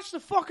you watch the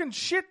fucking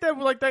shit that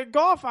like that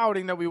golf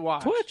outing that we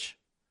watched? Twitch.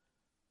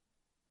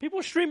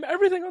 People stream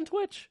everything on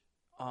Twitch.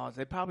 Oh,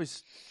 they probably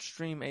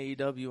stream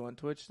AEW on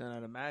Twitch then,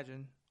 I'd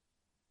imagine.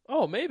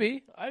 Oh,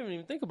 maybe. I didn't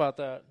even think about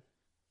that.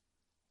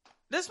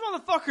 This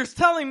motherfucker's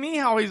telling me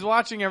how he's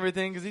watching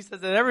everything because he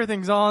says that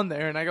everything's on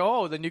there. And I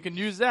go, oh, then you can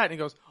use that. And he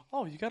goes,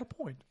 oh, you got a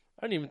point.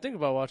 I didn't even think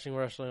about watching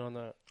wrestling on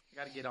that. You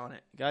got to get on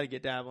it. You got to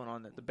get dabbling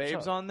on it. The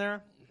Babes So- on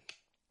there.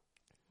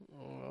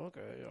 Oh,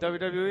 okay.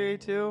 WWE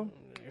too.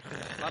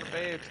 A lot of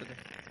Babes. In there.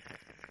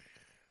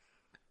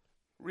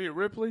 Rhea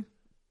Ripley.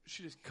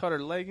 She just cut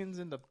her leggings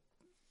into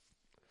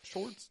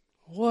shorts.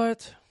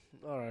 What?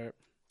 All right.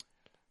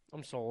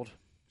 I'm sold.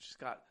 She's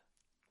got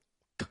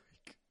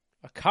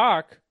A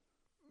cock?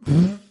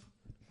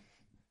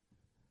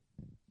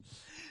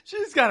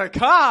 She's got a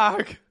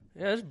cock.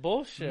 Yeah, it's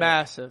bullshit.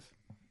 Massive.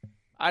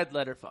 I'd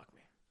let her fuck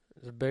me.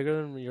 Is it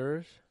bigger than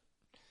yours?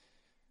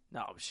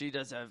 No, she's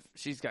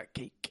got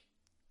cake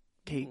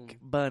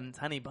buns,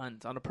 honey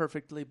buns on a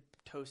perfectly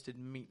toasted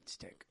meat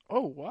stick.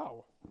 Oh,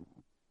 wow. Does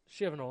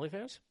she have an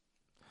OnlyFans?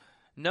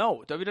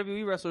 No,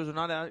 WWE wrestlers are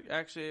not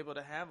actually able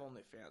to have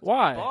OnlyFans.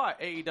 Why?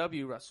 But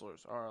AEW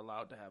wrestlers are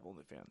allowed to have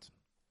OnlyFans.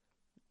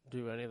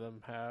 Do any of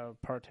them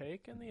have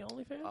partake in the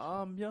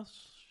OnlyFans? Yes,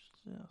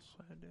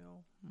 I do.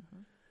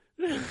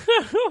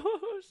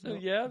 So,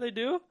 yeah, they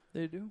do?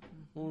 They do.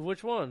 Well,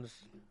 which ones?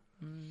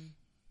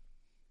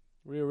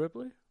 Rhea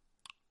Ripley?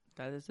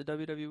 That is the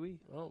WWE.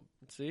 Oh,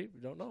 see, we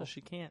don't know. So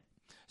she can't.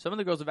 Some of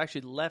the girls have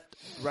actually left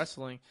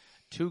wrestling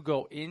to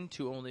go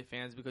into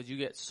OnlyFans because you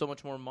get so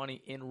much more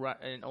money in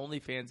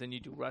OnlyFans than you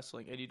do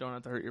wrestling, and you don't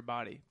have to hurt your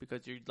body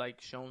because you're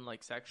like shown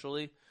like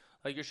sexually,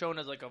 like you're shown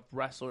as like a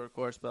wrestler, of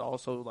course, but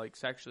also like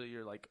sexually,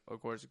 you're like,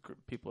 of course,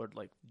 people are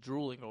like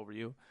drooling over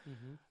you.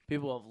 Mm-hmm.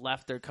 People have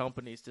left their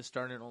companies to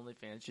start an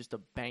OnlyFans just to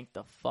bank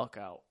the fuck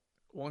out.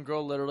 One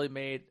girl literally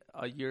made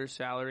a year's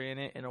salary in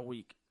it in a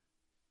week.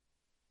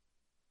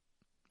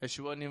 And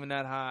she wasn't even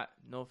that hot.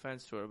 No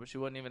offense to her, but she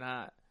wasn't even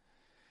hot.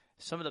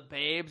 Some of the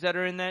babes that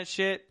are in that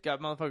shit got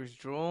motherfuckers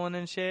drooling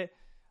and shit.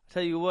 I'll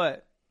tell you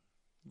what.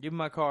 Give me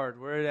my card.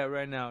 Where are that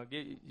right now?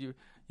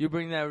 You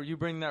bring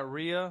that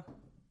Rhea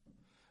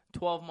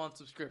 12-month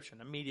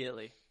subscription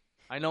immediately.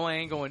 I know I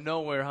ain't going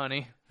nowhere,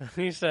 honey.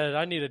 He said,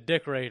 I need a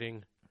dick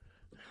rating.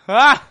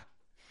 Ah!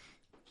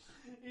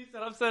 He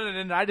said, I'm sending it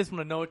in. I just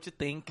want to know what you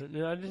think.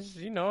 I'm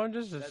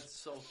just That's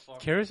so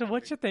fucking curious of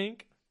what you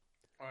think.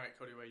 All right,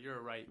 Cody Ray,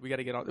 you're right. We got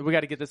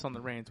to get this on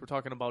the reins. We're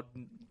talking about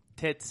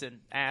tits and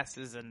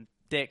asses and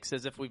dicks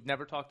as if we've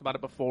never talked about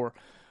it before.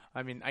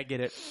 I mean, I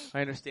get it.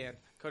 I understand.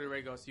 Cody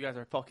Ray goes, you guys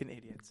are fucking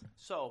idiots.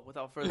 So,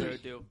 without further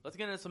ado, let's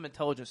get into some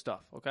intelligent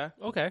stuff, okay?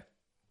 Okay.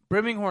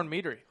 Brimminghorn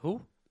Meadery.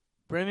 Who?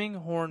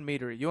 Brimminghorn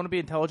Meadery. You want to be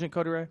intelligent,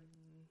 Cody Ray?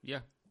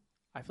 Yeah.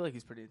 I feel like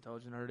he's pretty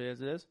intelligent already as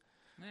it is.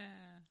 Nah.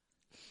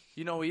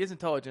 You know, he is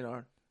intelligent,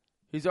 Art.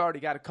 He's already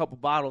got a couple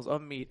bottles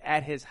of meat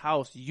at his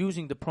house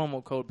using the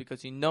promo code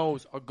because he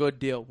knows a good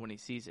deal when he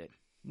sees it.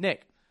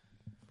 Nick,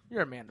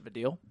 you're a man of a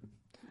deal.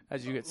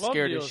 As you get Love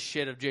scared deals. as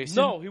shit of Jason.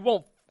 No, he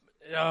won't.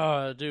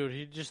 Dude,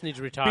 he just needs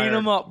to retire. Beat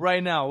him up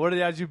right now. What are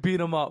the odds you beat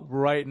him up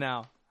right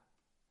now?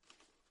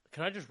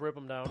 Can I just rip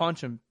him down?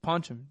 Punch him.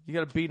 You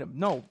got to beat him.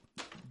 No.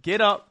 Get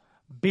up.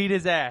 Beat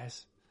his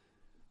ass.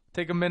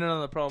 Take a minute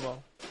on the promo.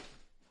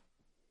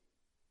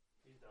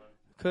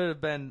 Could have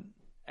been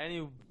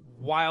any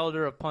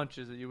wilder of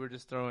punches that you were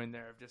just throwing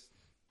there.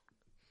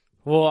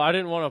 Well, I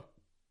didn't want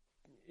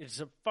to. It's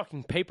a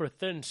fucking paper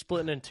thin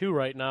splitting in two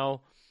right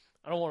now.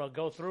 I don't want to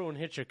go through and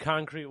hit your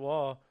concrete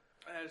wall.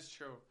 That is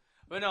true.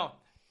 But no,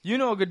 you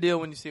know a good deal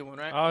when you see one,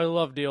 right? I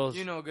love deals.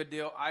 You know a good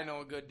deal. I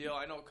know a good deal.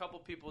 I know a couple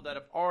people that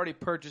have already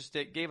purchased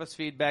it, gave us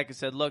feedback, and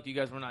said, look, you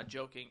guys, we're not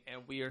joking,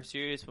 and we are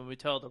serious when we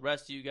tell the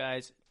rest of you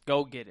guys,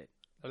 go get it.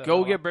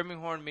 Go get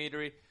Birmingham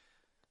Meadery.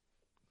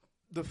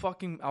 The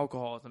fucking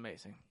alcohol is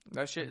amazing.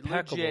 That shit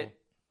Impeccable. legit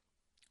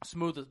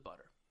smooth as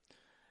butter.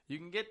 You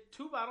can get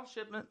 2 bottle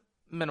shipment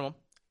minimum,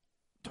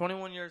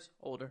 21 years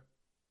older,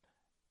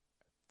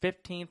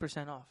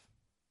 15% off.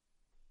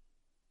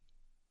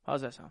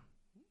 How's that sound?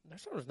 That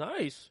sounds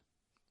nice.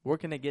 Where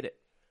can they get it?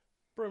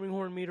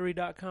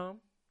 BirminghamMeadery.com.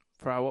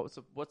 For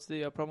what's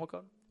the promo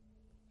code?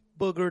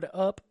 Boogered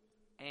up.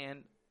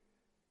 And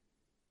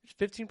It's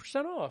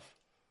 15% off.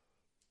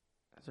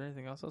 is there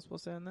anything else I was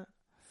supposed to say on that?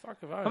 Fuck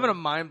if I I'm gonna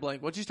mind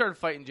blank. Once you started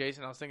fighting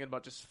Jason, I was thinking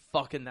about just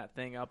fucking that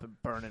thing up and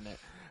burning it.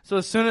 So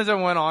as soon as I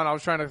went on, I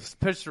was trying to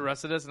pitch the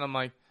rest of this, and I'm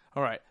like,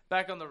 all right,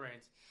 back on the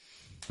reins.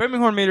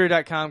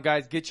 BirminghamMeadery.com,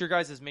 guys. Get your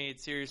guys' mead.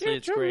 Seriously,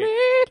 it's great.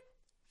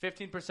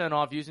 15%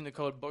 off using the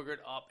code Boogered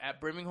Up at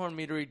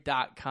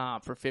BirminghamMeadery.com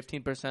for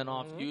 15%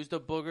 off. Use the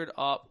Boogered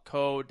Up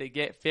code to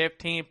get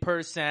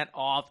 15%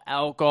 off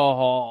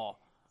alcohol.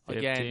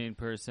 Again,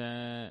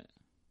 15%.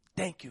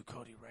 thank you,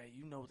 Cody Ray.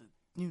 You know it.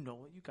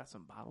 You got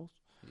some bottles.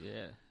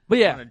 Yeah. But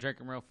yeah. I'm going to drink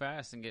them real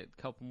fast and get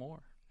a couple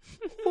more.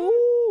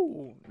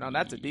 Ooh, now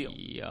that's a deal.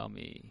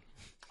 Yummy.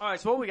 All right,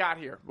 so what we got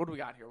here? What's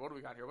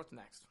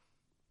next?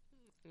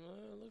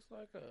 Looks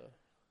like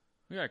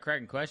We got a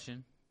cracking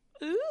question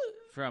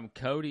from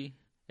Cody.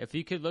 If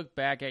you could look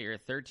back at your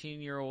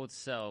 13-year-old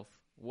self,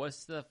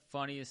 what's the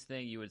funniest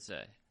thing you would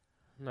say?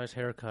 nice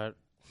haircut.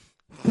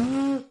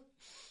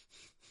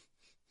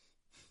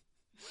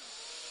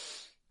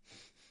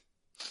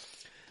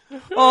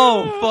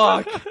 Oh,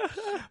 fuck.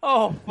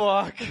 Oh,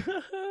 fuck.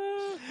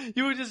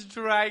 You would just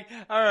drag.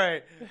 All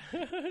right.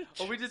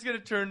 Are we just going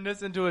to turn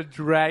this into a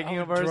dragging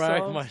of ourselves?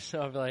 Drag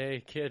myself like,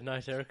 hey, kid,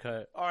 nice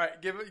haircut. All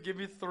right. Give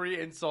me 3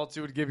 insults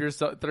you would give your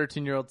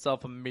 13-year-old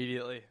self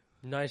immediately.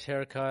 Nice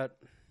haircut.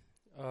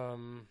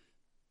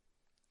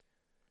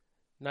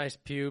 Nice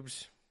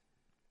pubes.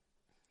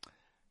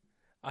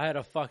 I had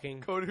a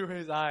fucking Cody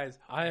Ray's eyes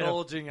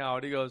bulging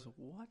out. He goes,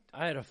 what?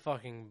 I had a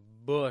fucking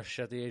bush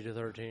at the age of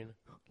 13.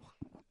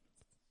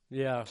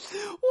 Yeah.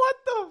 What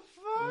the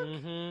fuck?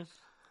 Mm-hmm.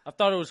 I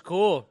thought it was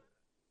cool.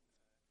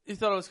 You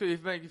thought it was cool? You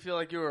make you feel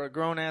like you were a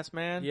grown-ass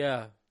man?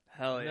 Yeah.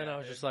 Hell And yeah. then I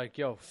was just like,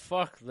 yo,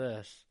 fuck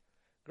this.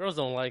 Girls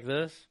don't like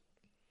this.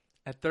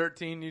 At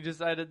 13, you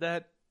decided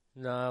that?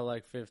 No,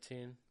 like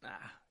 15.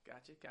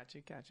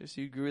 Gotcha.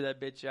 So you grew that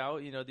bitch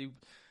out. You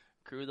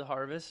grew the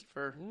harvest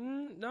for...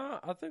 No,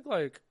 I think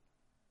like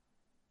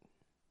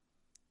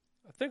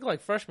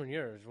freshman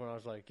year is when I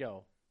was like,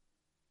 yo,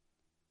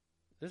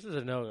 this is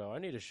a no-go. I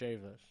need to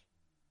shave this.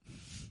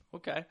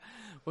 Okay.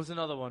 What's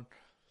another one?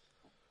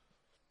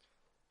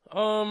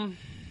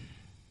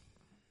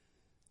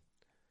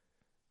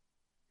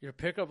 Your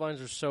pickup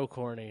lines are so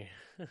corny.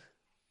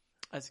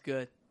 That's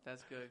good.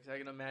 Because I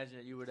can imagine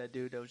that you were that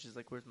dude that was just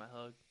like, where's my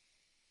hug?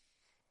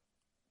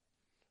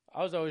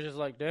 I was always just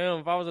like, damn,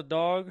 if I was a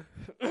dog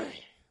and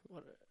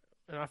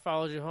I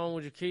followed you home,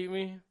 would you keep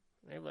me?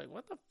 They'd be like,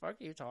 what the fuck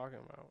are you talking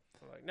about?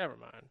 I'm like, never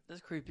mind.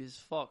 That's creepy as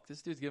fuck.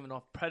 This dude's giving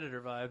off predator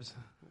vibes.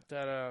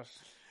 That ass.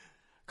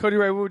 Cody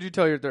Ray, what would you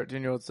tell your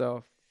 13-year-old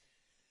self?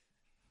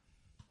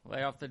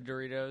 Lay off the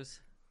Doritos.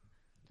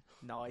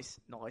 Nice.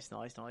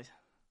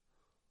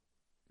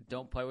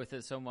 Don't play with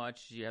it so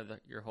much. You have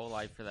your whole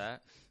life for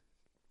that.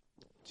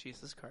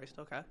 Jesus Christ,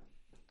 okay.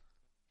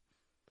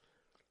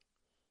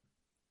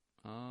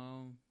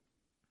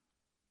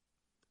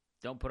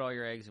 Don't put all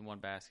your eggs in one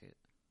basket.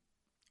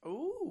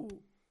 Ooh.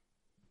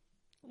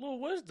 A little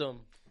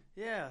wisdom.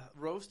 Yeah,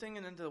 roasting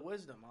and into the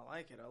wisdom. I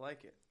like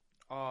it.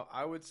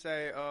 I would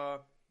say,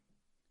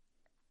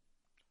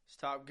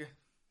 stop.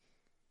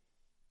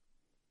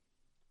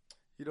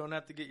 You don't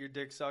have to get your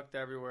dick sucked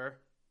everywhere.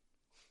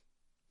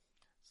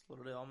 It's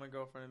literally all my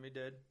girlfriend and me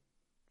did.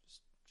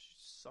 She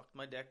sucked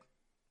my dick.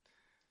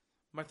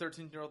 My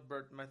 13-year-old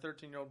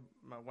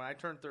when I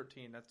turned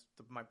 13, that's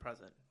my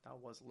present. That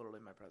was literally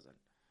my present.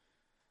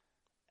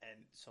 And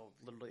so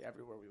literally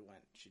everywhere we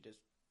went, she just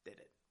did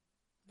it.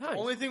 Nice. The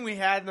only thing we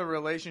had in the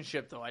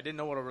relationship, though, I didn't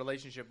know what a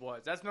relationship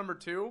was. That's number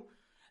 2.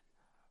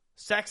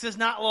 Sex is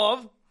not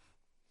love.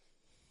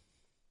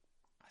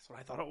 That's what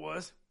I thought it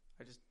was.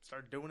 I just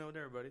started doing it with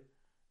everybody.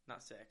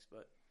 Not sex,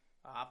 but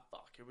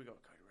fuck. Here we go,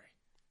 Cody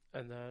Ray.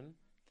 And then?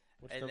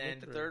 What's And number then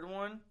the 3? third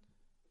one,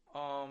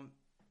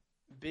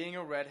 being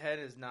a redhead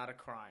is not a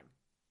crime.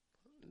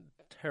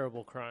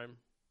 Terrible crime.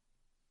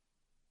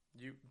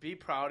 You be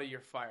proud of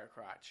your fire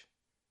crotch.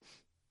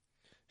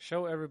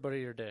 Show everybody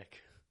your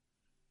dick.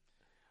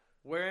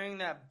 Wearing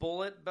that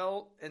bullet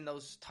belt and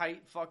those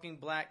tight fucking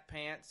black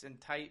pants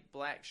and tight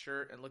black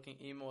shirt and looking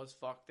emo as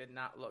fuck did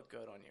not look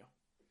good on you.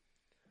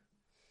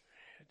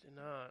 It did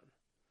not.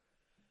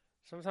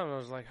 Sometimes I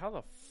was like, how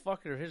the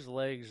fuck are his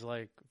legs,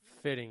 like,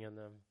 fitting in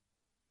them?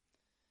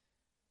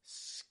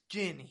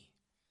 Skinny.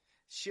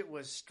 Shit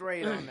was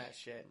straight on that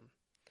shit.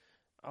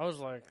 I was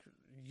like,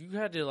 you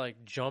had to,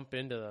 like, jump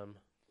into them.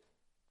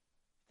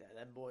 Yeah,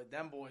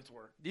 them boys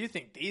were. Do you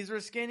think these were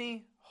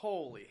skinny?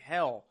 Holy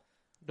hell.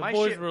 The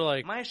boys were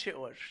like... My shit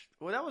was...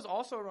 Well, that was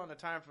also around the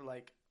time for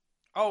like...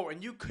 Oh,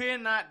 and you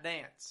cannot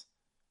dance.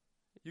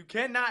 You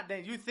cannot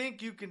dance. You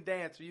think you can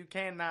dance, but you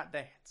cannot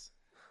dance.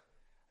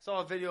 I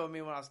saw a video of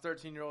me when I was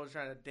 13-year-old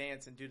trying to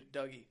dance and do the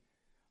Dougie.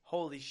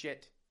 Holy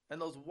shit. And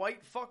those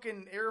white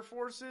fucking Air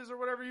Forces or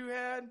whatever you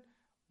had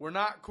were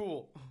not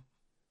cool.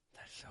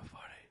 That's so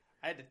funny.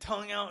 I had the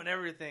tongue out and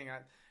everything.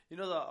 You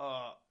know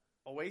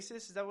the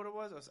Oasis? Is that what it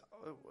was?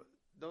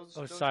 Those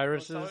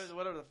Osiris's?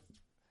 whatever the...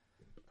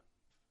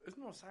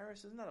 Isn't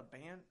Osiris? Isn't that a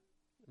band?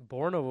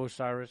 Born of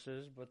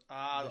Osiris's, but...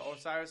 The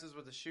Osiris's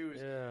with the shoes.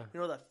 Yeah. You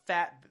know the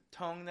fat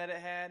tongue that it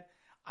had?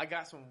 I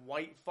got some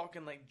white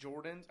fucking like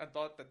Jordans. I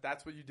thought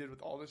that's what you did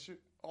with all the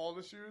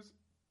shoes.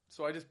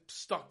 So I just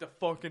stuck the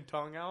fucking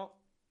tongue out.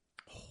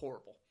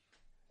 Horrible.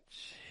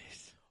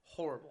 Jeez.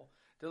 Horrible.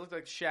 They look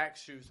like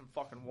Shaq's shoes from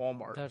fucking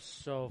Walmart. That's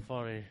so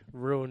funny.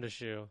 Ruined a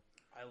shoe.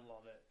 I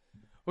love it.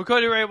 Well,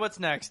 Cody Ray, what's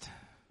next?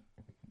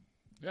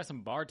 We got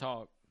some bar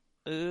talk.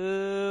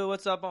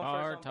 What's up on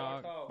Bar First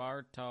on talk.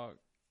 Bar talk.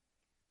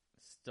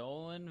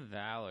 Stolen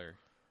valor.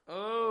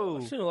 Oh.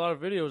 I've seen a lot of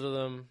videos of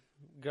them.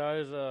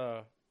 Guys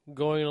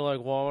going into like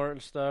Walmart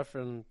and stuff,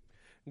 and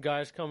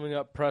guys coming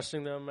up,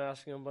 pressing them,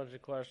 asking them a bunch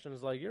of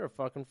questions like, you're a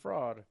fucking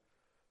fraud.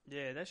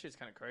 Yeah, that shit's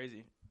kind of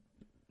crazy.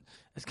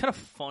 It's kind of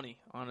funny,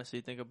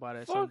 honestly, think about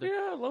it. Fuck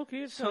yeah,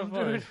 low-key, it's kind of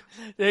funny.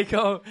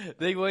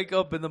 They wake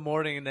up in the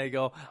morning and they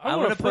go, I I'm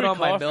want going a to put free on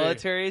my coffee.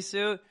 military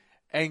suit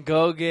and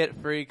go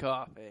get free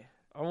coffee.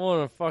 I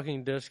want a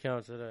fucking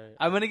discount today.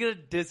 I'm going to get a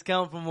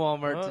discount from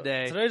Walmart Well,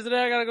 today. Today's the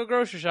day I gotta go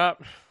grocery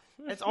shop.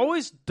 It's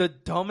always the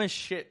dumbest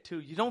shit, too.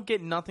 You don't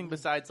get nothing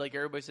besides, like,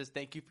 everybody says,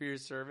 thank you for your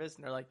service.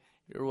 And they're like,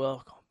 you're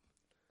welcome.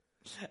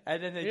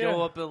 And then they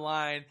go up in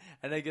line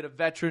and they get a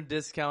veteran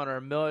discount or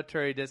a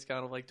military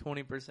discount of, like,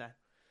 20%.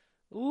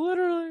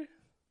 Literally.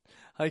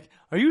 Like,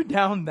 are you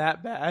down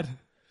that bad?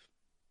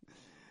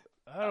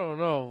 I don't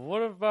know.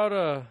 What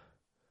about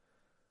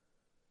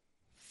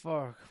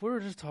fuck. We were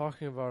just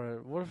talking about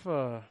it. What if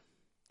Oh,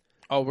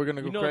 we're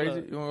gonna go You know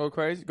crazy. the- You wanna go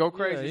crazy? Go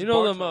crazy. yeah, It's you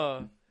know bar them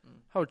talk.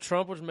 how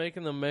Trump was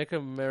making the Make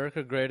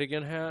America Great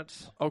Again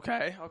hats?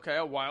 Okay,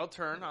 a wild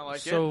turn. I like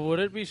So would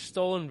it be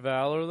stolen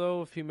valor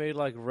though if he made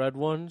like red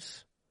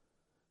ones,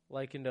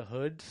 like into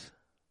hoods?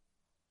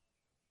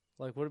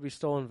 Like would it be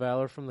stolen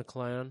valor from the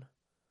Klan?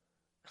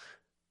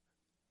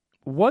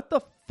 What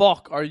the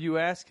fuck are you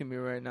asking me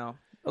right now?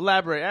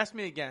 Elaborate. Ask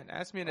me again.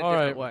 Ask me in a All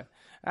different right. way.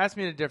 Ask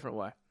me in a different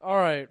way. All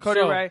right,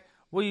 Cody so, Ray,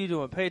 what are you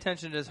doing? Pay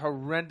attention to this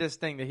horrendous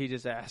thing that he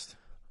just asked.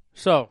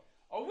 So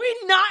Are we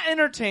not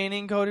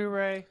entertaining, Cody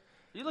Ray?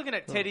 Are you looking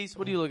at titties?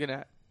 What are you looking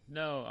at?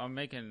 No, I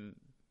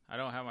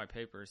don't have my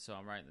papers, so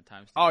I'm writing the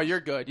timestamp. Oh,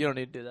 you're good. You don't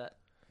need to do that.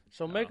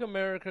 Make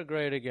America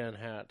Great Again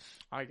hats.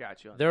 I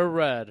got you. They're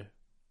red.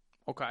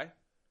 Okay.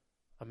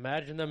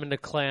 Imagine them into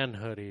Klan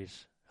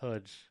hoods.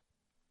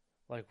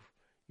 Like,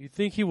 you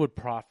think he would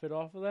profit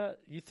off of that?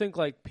 You think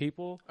like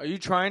people? Are you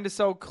trying to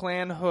sell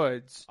Klan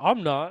hoods?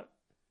 I'm not.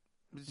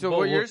 So But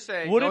what you're would-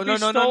 saying? would no, it no, be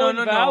no, no, no, stolen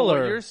no, no. valor?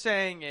 What you're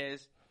saying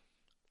is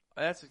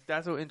that's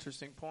an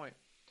interesting point.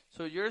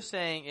 So you're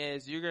saying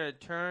is you're gonna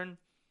turn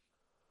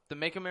the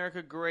Make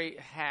America Great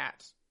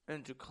hats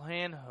into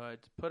Klan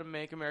hoods, put a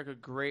Make America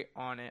Great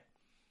on it,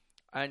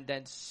 and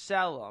then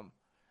sell them.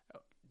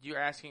 You're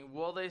asking,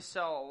 will they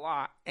sell a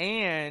lot?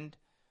 And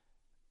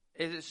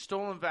is it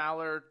stolen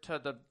valor to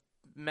the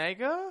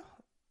Mega?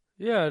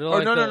 Yeah.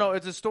 Or no.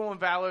 It's a stolen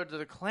valor to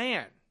the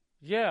Klan.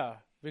 Yeah,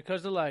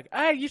 because they're like,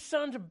 hey, you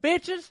sons of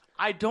bitches.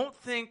 I don't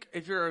think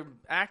if you're an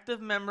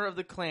active member of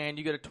the Klan,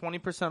 you get a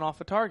 20% off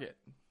a Target.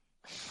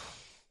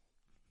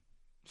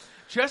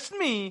 Just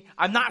me.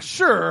 I'm not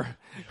sure.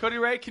 Cody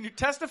Ray, can you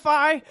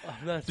testify?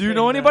 Do you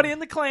know anybody in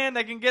the Klan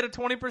that can get a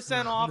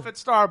 20% off at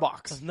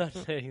Starbucks? I'm not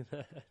saying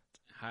that.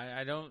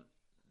 I don't.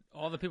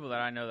 All the people that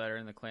I know that are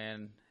in the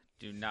Klan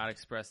do not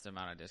express the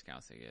amount of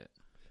discounts they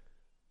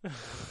get.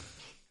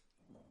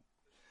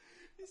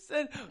 He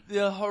said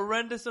the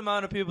horrendous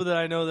amount of people that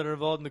I know that are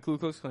involved in the Ku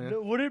Klux Klan.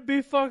 Would it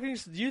be fucking?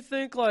 Do you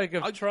think like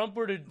if Trump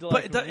were to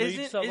like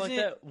lead something like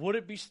that, would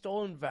it be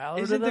stolen valor?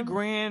 Isn't to the them?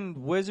 Grand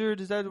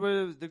Wizard? Is that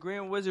where the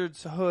Grand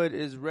Wizard's hood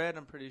is red?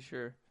 I'm pretty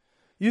sure.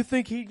 You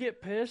think he'd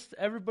get pissed?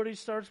 Everybody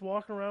starts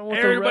walking around with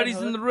Everybody's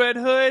the red in hood? the red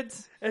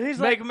hoods, and he's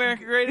Make like,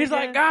 America Great He's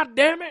Again. like, God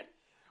damn it!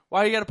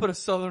 Why you got to put a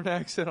southern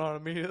accent on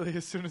immediately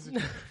as soon as you...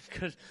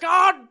 Because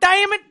God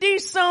damn it,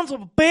 these sons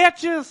of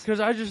bitches!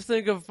 I just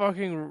think of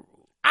fucking.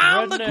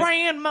 I'm the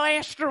redneck-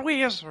 Grandmaster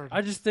Wizard.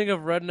 I just think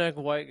of redneck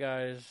white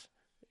guys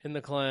in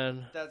the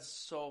Klan. That's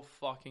so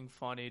fucking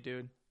funny,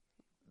 dude.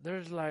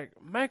 There's like,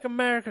 make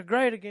America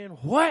great again.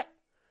 What?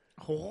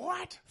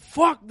 What?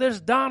 Fuck this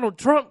Donald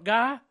Trump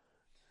guy. I don't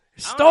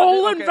know,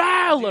 Stolen dude. Okay,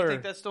 valor. Do you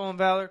think that's stolen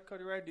valor,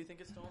 Cody Ray? Do you think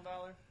it's stolen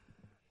valor?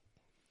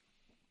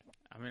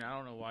 I mean, I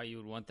don't know why you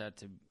would want that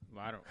to.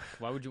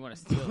 Why would you want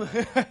to steal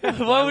that?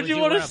 Why would you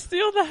want to wanna-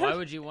 steal that? Why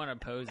would you want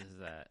to pose as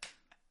that?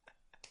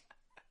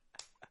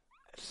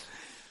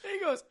 He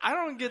goes, I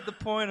don't get the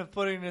point of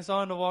putting this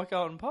on to walk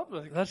out in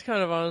public. That's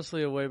kind of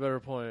honestly a way better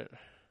point.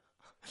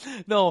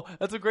 No,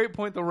 that's a great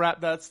point to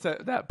wrap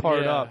that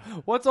part Yeah. up.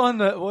 What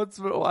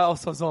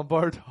else was on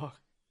Bar Talk?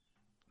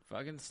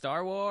 Fucking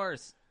Star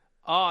Wars.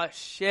 Oh,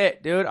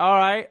 shit, dude. All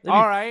right. Maybe-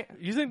 All right.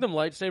 You think them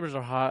lightsabers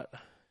are hot?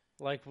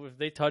 Like, if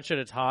they touch it,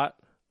 it's hot?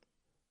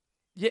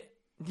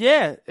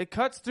 Yeah, it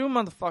cuts through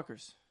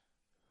motherfuckers.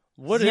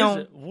 What is Zion.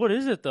 it? What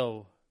is it,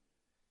 though?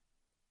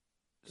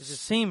 It's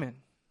just semen.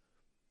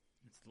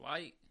 It's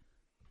light.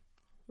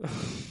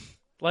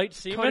 Light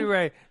Cody semen?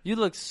 Ray, you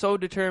look so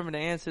determined to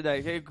answer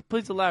that. Hey,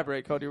 please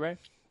elaborate, Cody Ray.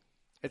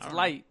 It's I don't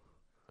light.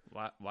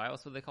 Why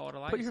else would they call it a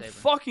lightsaber? Put your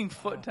fucking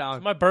foot It's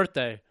down. my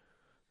birthday.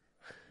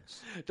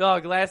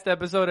 Dog, last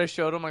episode I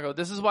showed him, I go,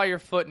 this is why your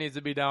foot needs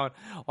to be down.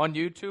 On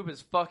YouTube, his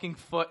fucking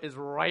foot is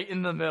right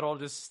in the middle,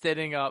 just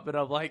sitting up. And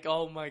I'm like,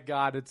 oh my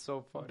God, it's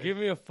so funny. Give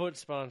me a foot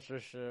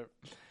sponsorship.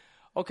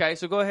 Okay,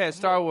 so go ahead.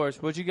 Star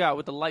Wars, what you got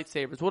with the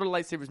lightsabers? What are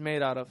lightsabers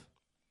made out of?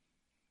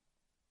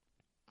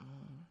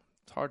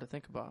 It's hard to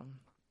think about.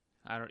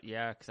 I don't.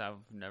 Yeah, because I've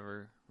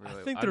never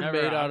really. think I've they're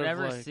never, made out I've of,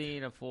 never like-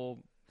 seen a full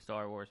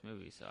Star Wars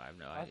movie, so I have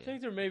no I idea.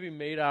 think they're maybe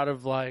made out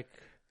of, like,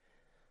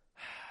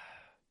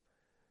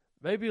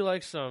 maybe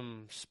like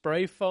some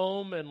spray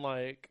foam and,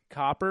 like,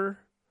 copper.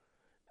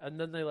 And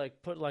then they,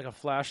 like, put, like, a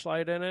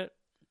flashlight in it.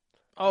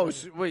 Oh,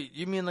 wait,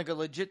 you mean like a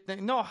legit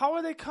thing? No, how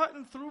are they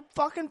cutting through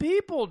fucking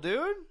people,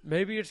 dude?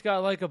 Maybe it's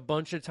got, like, a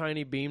bunch of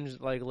tiny beams,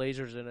 like,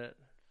 lasers in it.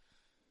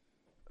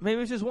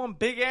 Maybe it's just one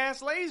big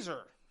ass laser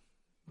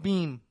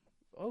beam.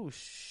 Oh,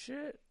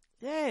 shit.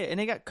 Yeah, and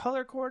they got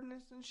color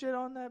coordinates and shit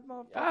on that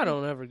motherfucker. I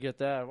don't ever get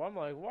that. I'm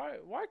like,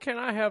 why can't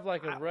I have,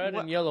 like, a red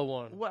and yellow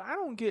one? What I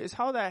don't get is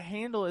how that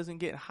handle isn't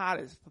getting hot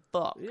as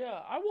fuck. Yeah,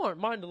 I want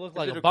mine to look Is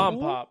like it a bomb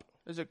cool? pop.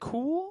 Is it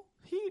cool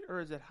heat or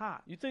is it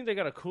hot? You think they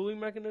got a cooling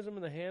mechanism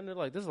in the hand? They're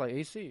like, this is like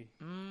AC.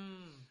 Mm.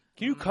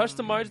 Can you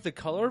customize the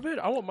color of it?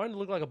 I want mine to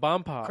look like a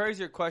bomb pop.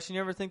 Crazier question.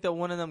 You ever think that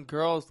one of them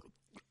girls,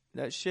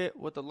 that shit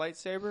with the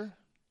lightsaber,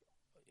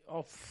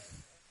 Oh,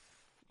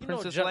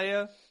 Princess Ja-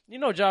 Leia? You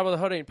know Jabba the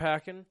Hutt ain't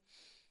packing.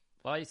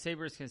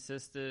 Lightsabers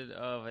consisted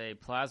of a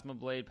plasma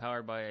blade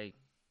powered by a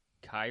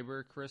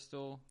kyber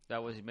crystal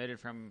that was emitted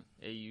from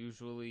a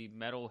usually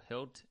metal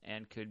hilt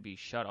and could be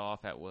shut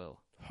off at will.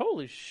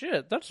 Holy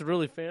shit, that's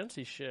really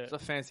fancy shit. It's a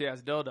fancy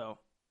ass dildo.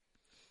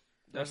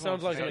 That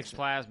sounds like So an it's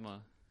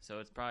plasma, so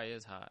it probably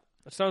is hot.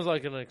 that sounds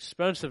like an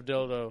expensive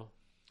dildo.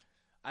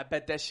 I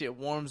bet that shit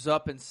warms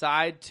up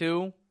inside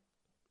too.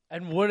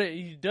 And what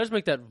it does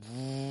make that.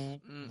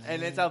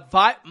 And it's a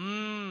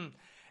vibe.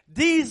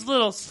 These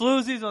little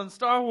sloozies on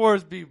Star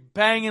Wars be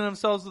banging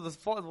themselves with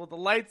the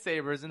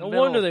lightsabers in No the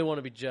middle. wonder they want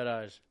to be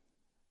Jedis.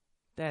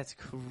 That's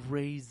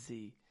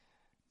crazy.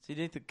 So you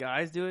think the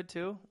guys do it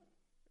too?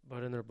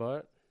 But in their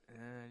butt. Do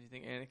you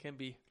think Anakin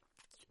be?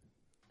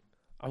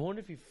 I wonder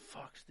if he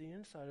fucks the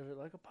inside of it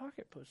like a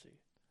pocket pussy.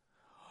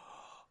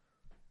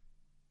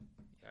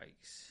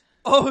 Yikes.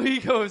 Oh, he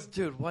goes,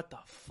 dude. What the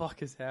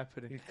fuck is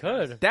happening? He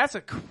could. That's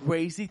a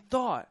crazy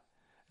thought.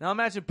 Now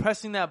imagine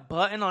pressing that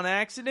button on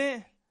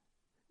accident.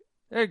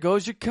 There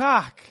goes your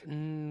cock.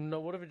 No,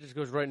 what if it just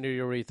goes right into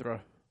your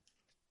urethra?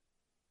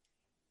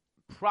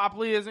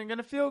 Probably isn't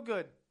gonna feel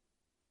good.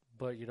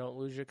 But you don't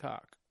lose your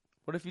cock.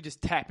 What if you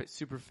just tap it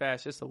super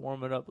fast just to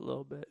warm it up a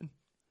little bit?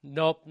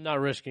 Nope, not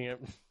risking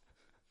it.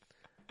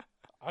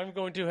 I'm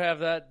going to have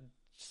that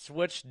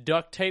switch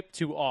duct tape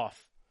to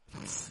off.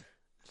 It's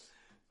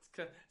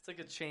like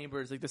a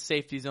chamber. It's like the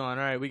safety zone. All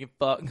right, we can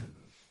fuck.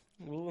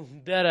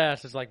 Dead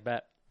ass is like,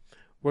 bet.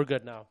 We're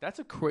good now. That's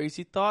a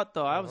crazy thought,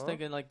 though. I was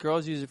thinking like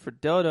girls use it for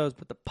dildos,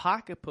 but the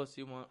pocket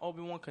pussy one,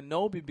 Obi-Wan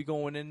Kenobi be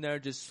going in there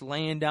just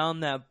slaying down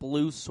that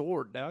blue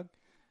sword, dog.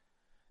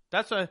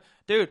 That's a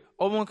dude.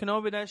 Obi-Wan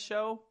Kenobi, that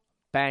show,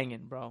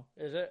 banging, bro.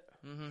 Is it?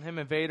 Him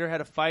and Vader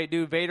had a fight,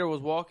 dude. Vader was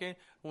walking,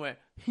 went,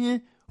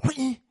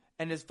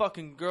 and this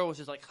fucking girl was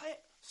just like,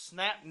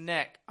 snap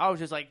neck. I was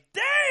just like,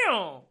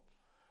 damn,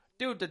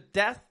 dude.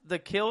 The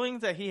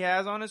killings that he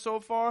has on it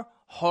so far,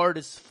 hard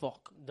as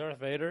fuck. Darth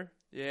Vader?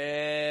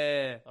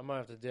 Yeah. I might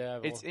have to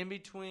dabble. It's in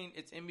between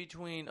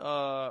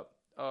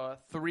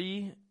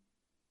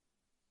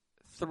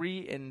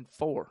 3 and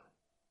 4.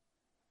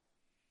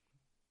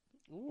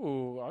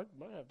 Ooh, I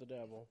might have to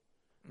dabble.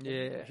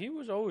 Yeah. He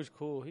was always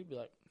cool. He'd be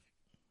like,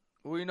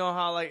 Well, you know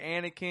how like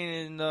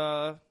Anakin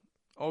and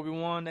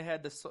Obi-Wan, they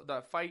had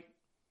the fight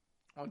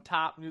on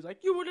top, and he was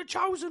like, "You were the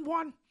chosen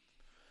one."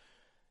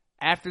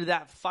 after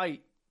that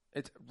fight,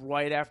 it's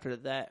right after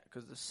that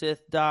because the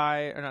Sith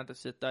die, or not the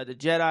Sith die, the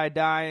Jedi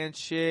die and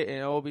shit,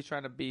 and Obi's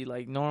trying to be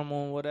like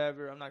normal and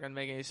whatever. I'm not gonna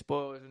make any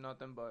spoilers or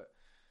nothing, but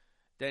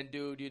then,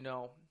 dude,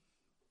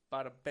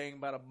 bada bang,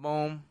 bada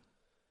boom.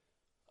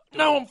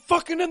 Now I'm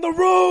fucking in the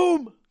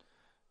room.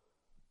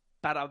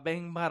 Bada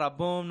bang, bada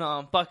boom. Now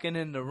I'm fucking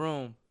in the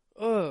room.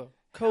 Cody.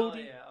 Hell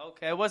yeah.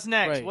 Okay, what's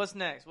next? Right. What's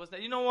next?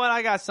 You know what?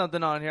 I got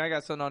something on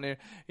here.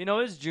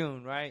 It's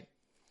June, right?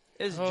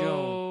 It's June.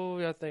 Oh,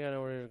 yeah, I think I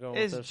know where you're going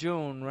with It's this.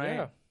 June, right?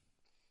 Yeah.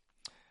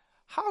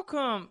 How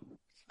come,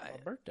 My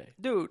birthday.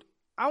 dude?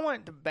 I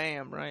went to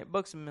BAM, right?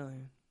 Books a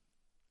Million.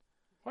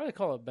 Why do they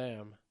call it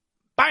BAM?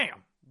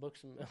 BAM,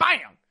 Books and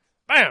BAM,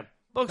 BAM.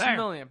 Books a Bam.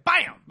 Million.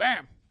 BAM.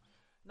 Bam.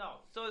 No,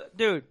 so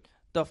dude,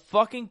 the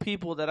fucking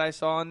people that I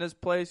saw in this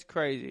place,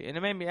 crazy, and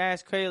it made me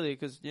ask Kaylee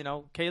because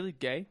Kaylee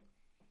gay.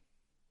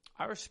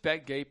 I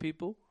respect gay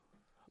people,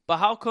 but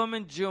how come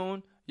in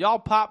June y'all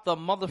pop the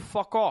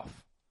motherfucker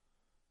off?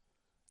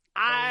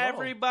 I don't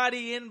know.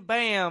 Everybody in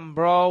BAM,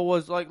 bro,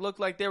 was like looked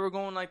like they were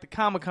going like to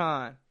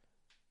Comic-Con.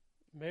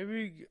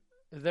 Maybe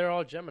they're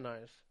all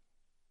Geminis.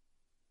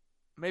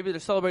 Maybe they're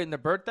celebrating their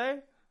birthday.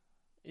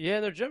 Yeah,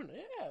 they're Gemini.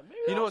 Yeah, maybe.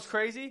 You know what's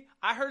crazy?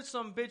 I heard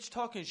some bitch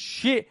talking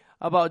shit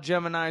about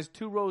Geminis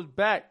 2 rows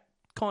back,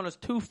 calling us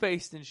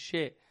two-faced and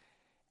shit.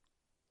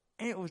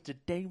 And it was the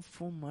day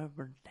before my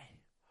birthday.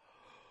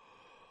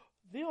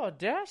 The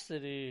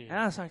audacity. And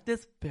I was like,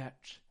 this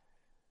bitch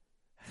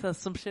says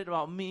some shit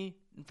about me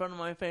in front of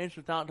my face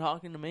without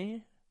talking to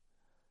me.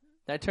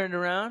 I turned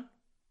around.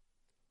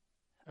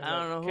 I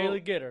don't know who.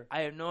 Kaylee, get her.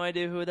 I have no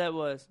idea who that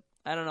was.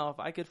 I don't know if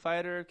I could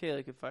fight her or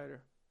Kaylee could fight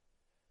her.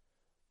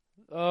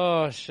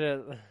 Oh shit.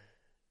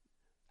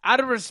 Out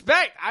of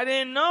respect, I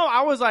didn't know.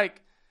 I was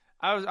like,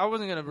 I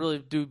wasn't gonna really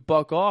do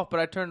buck off, but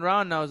I turned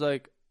around and I was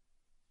like,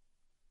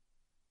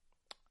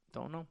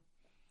 don't know.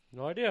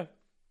 No idea.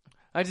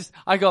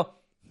 I go,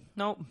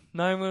 nope,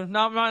 not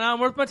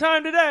worth my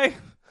time today.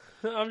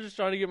 I'm just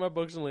trying to get my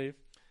books and leave.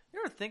 You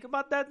ever think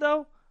about that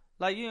though?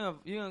 Like you're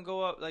gonna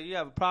go up, like you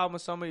have a problem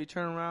with somebody, you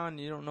turn around and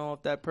you don't know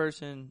if that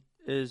person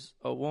is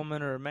a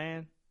woman or a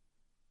man.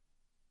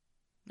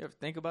 You ever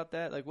think about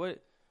that? Like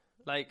what?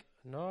 Like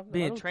No, I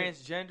being don't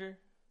transgender?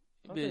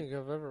 I don't think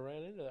I've ever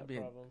ran into that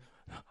problem.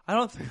 I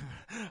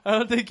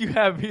don't think you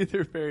have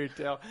either, Fairy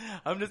Tale.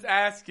 I'm just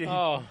asking.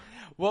 Oh,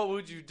 What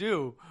would you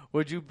do?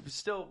 Would you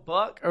still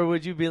buck, or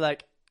would you be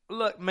like,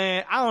 look,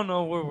 man, I don't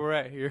know where we're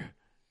at here.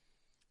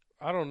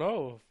 I don't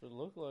know if it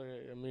looked like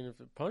it. I mean, if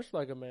it punched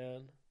like a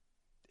man.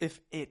 If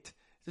it.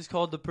 Just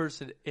called the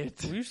person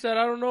it. You said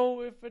I don't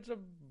know if it's a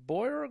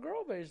boy or a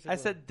girl, basically. I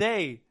said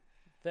they.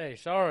 they.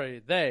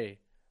 Sorry, they.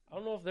 I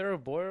don't know if they're a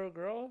boy or a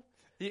girl.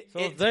 So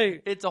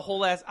It's a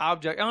whole ass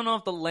object. I don't know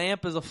if the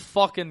lamp is a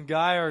fucking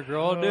guy or a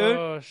girl, dude.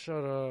 Oh,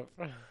 shut up.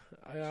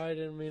 I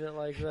didn't mean it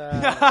like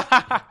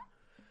that.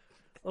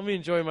 Let me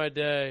enjoy my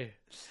day.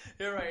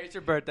 You're right. It's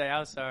your birthday.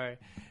 I'm sorry.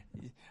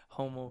 You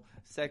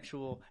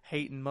homosexual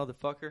hating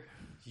motherfucker.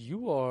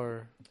 You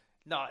are.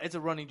 No, it's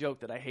a running joke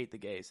that I hate the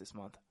gays this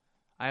month.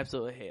 I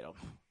absolutely hate them.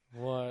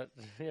 What?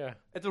 Yeah.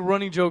 It's a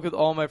running joke with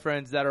all my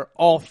friends that are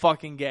all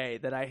fucking gay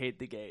that I hate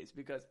the gays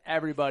because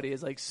everybody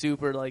is like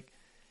super like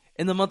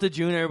in the month of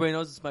June. Everybody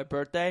knows it's my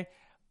birthday,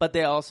 but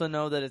they also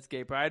know that it's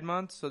Gay Pride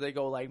Month, so they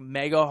go like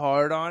mega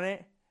hard on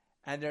it,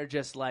 and they're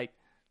just like,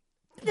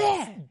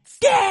 yeah,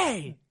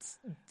 gay.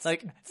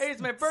 Like, hey,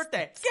 it's my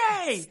birthday,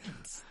 gay.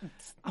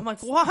 I'm like,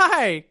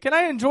 why? Can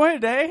I enjoy a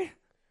day?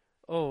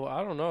 Oh,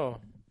 I don't know.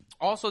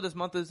 Also, this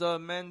month is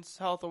Men's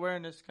Health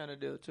Awareness kind of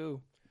deal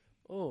too.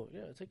 Oh,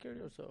 yeah. Take care of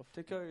yourself.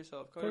 Take care of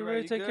yourself. Cody Ray,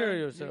 Ray, you take good? care of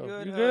yourself. You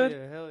Hell good?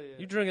 Yeah, hell yeah.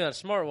 You drinking that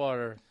smart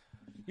water.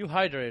 You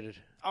hydrated.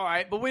 All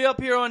right, but we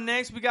up here on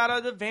next. We got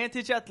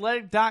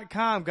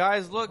AdvantageAthletic.com.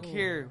 Guys, look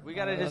here. We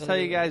got to just tell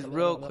you guys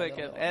real quick.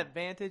 At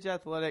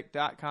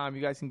AdvantageAthletic.com,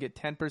 you guys can get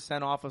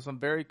 10% off of some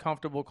very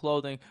comfortable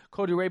clothing.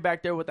 Cody Ray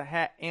back there with the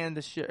hat and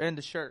the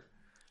shirt.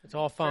 It's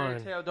all Fairy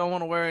fine. Tale don't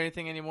want to wear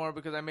anything anymore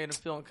because I made him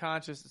feel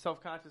self-conscious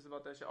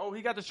about that shit. Oh,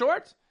 he got the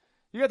shorts?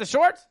 You got the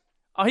shorts?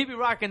 Oh, he be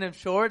rocking them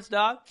shorts,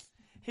 dog.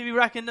 He be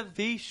rocking the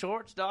V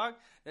shorts, dog.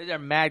 They're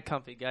mad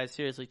comfy, guys.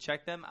 Seriously,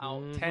 check them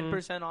out.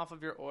 10% off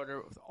of your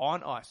order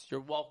on us. You're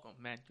welcome,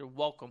 man. You're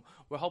welcome.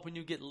 We're helping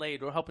you get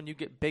laid. We're helping you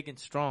get big and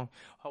strong.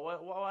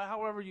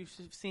 However you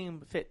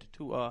seem fit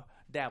to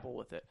dabble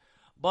with it.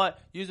 But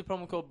use the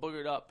promo code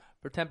BoogeredUp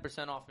for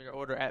 10% off of your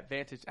order at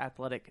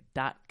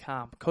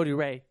AdvantageAthletic.com. Cody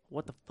Ray,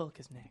 what the fuck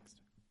is next?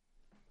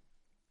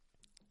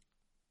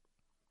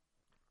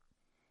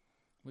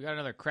 We got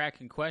another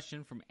cracking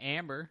question from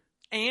Amber.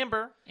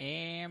 Amber.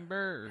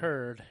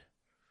 Heard.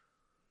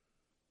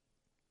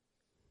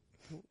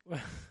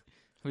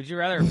 Would you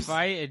rather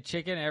fight a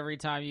chicken every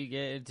time you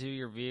get into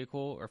your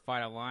vehicle or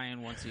fight a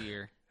lion once a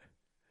year?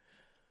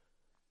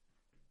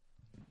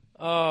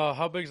 Oh,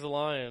 how big's the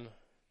lion?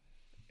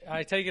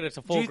 I take it it's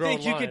a full-grown lion.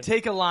 Do you think you could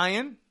take a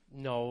lion?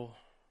 No.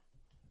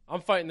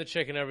 I'm fighting the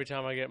chicken every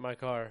time I get in my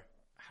car.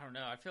 I don't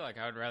know. I feel like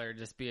I would rather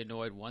just be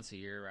annoyed once a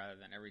year rather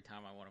than every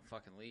time I want to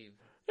fucking leave.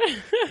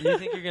 You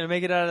think you're going to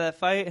make it out of that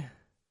fight?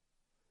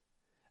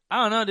 I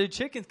don't know, dude.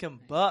 Chickens can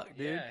buck,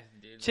 dude. Yeah,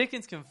 dude.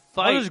 Chickens can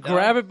fight. I'll just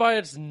grab it by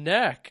its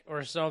neck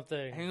or something,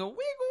 and go wiggle, wiggle,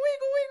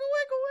 wiggle,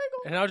 wiggle,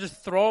 wiggle. and I'll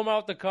just throw them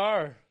out the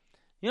car.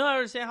 You don't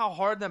understand how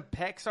hard them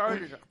pecks are?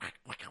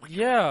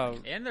 Yeah.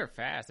 And they're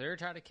fast. Ever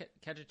try to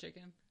catch a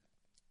chicken?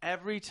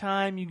 Every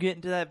time you get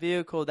into that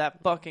vehicle,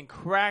 that fucking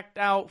cracked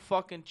out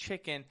fucking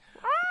chicken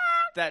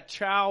that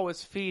Chow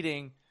was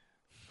feeding.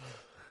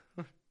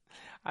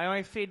 I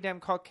only feed them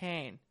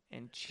cocaine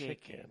and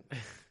chicken.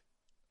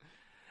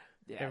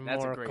 Yeah, And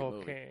that's a more great movie.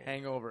 cocaine.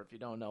 Hangover, if you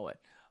don't know it.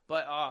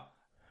 But I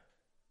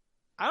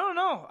don't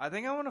know. I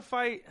think I'm gonna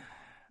fight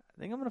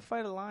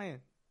a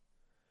lion.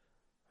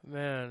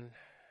 Man.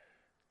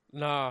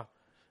 Nah.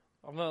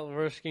 I'm not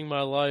risking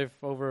my life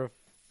over a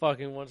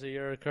fucking once a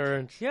year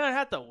occurrence. You don't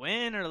have to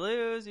win or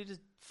lose. You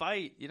just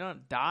fight. You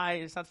don't die.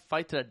 It's not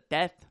fight to the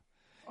death.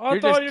 I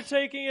You're thought just- you're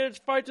taking it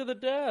fight to the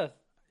death.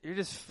 You're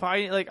just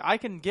fighting. Like, I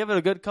can give it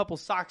a good couple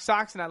socks,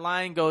 and that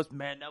lion goes,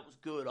 man, that was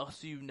good. I'll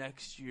see you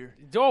next year.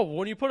 Oh,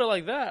 when you put it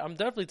like that, I'm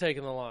definitely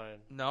taking the lion.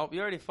 Nope,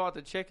 you already fought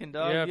the chicken,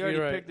 dog. Yeah, you already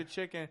you're right. picked the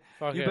chicken.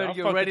 Fuck You it, better I'll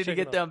get fuck the ready to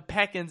chicken get up. them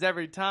peckins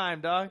every time,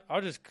 dog.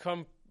 I'll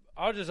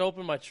just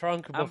open my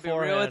trunk I'm be real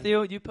beforehand. with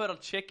you. You put a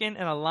chicken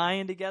and a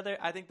lion together,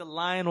 I think the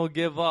lion will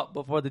give up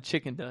before the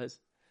chicken does.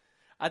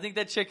 I think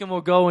that chicken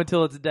will go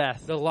until its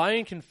death. The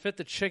lion can fit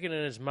the chicken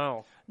in his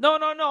mouth. No.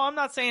 I'm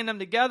not saying them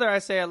together. I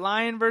say a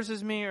lion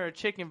versus me or a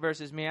chicken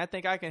versus me. I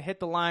think I can hit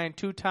the lion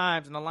 2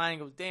 times, and the lion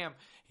goes, damn,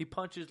 he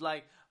punches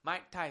like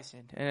Mike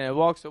Tyson, and it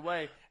walks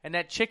away. And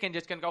that chicken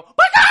just gonna go,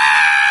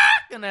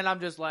 and then I'm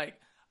just like,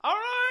 all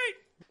right.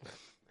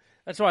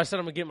 That's why I said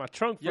I'm gonna get my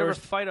trunk You ever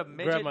first. fight a grab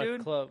midget, my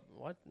dude? club.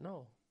 What?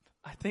 No.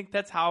 I think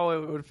that's how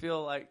it would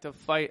feel like to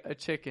fight a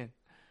chicken.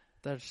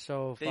 That's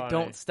so They funny.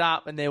 don't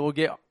stop, and they will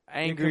get You're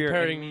angrier. and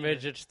comparing meaner.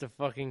 midgets to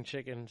fucking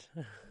chickens.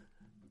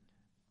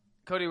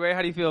 Cody Ray,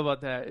 how do you feel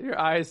about that? Your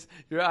eyes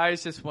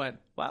just went,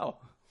 wow.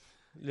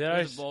 Yeah,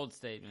 That's a bold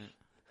statement.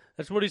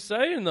 that's what he's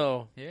saying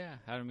though. Yeah,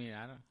 I don't.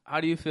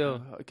 How do you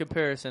feel? A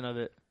comparison of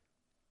it.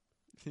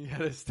 You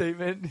got a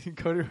statement,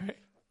 Cody Ray?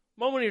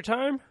 Moment of your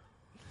time.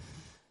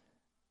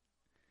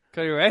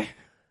 Cody Ray?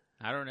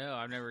 I don't know.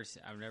 I've never.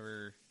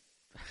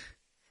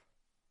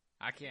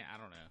 I can't. I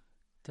don't know.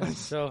 That's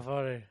so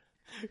funny.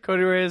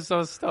 Cody Ray is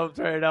so stumped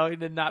right now. He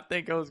did not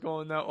think I was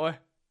going that way.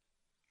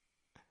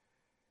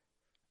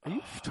 Are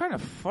you trying to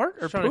fart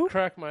or I'm trying to poop?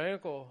 crack my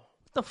ankle.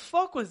 What the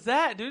fuck was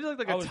that, dude? You look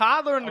like I a was-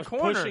 toddler in I the was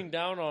corner. pushing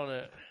down on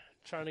it,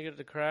 trying to get it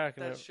to crack,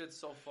 and That it shit's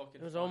so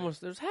fucking was funny.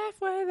 almost. It was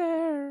halfway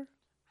there.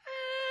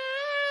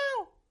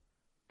 Ow!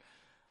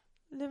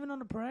 Living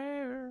on a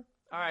prayer.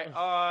 All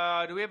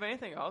right. Do we have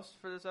anything else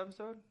for this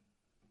episode?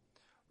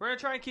 We're gonna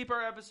try and keep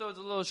our episodes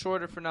a little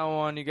shorter from now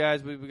on, you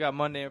guys. We got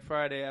Monday and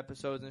Friday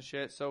episodes and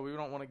shit, so we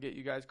don't want to get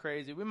you guys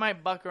crazy. We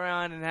might buck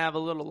around and have a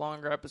little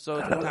longer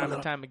episodes from time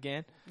to time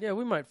again. Yeah,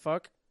 we might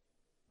fuck.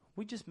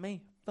 We just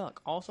may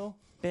fuck. Also,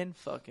 been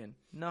fucking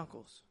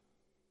Knuckles.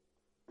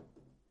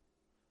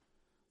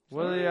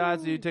 What are the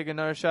odds that you take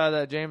another shot of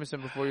that Jameson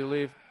before you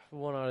leave?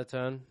 1 out of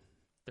 10.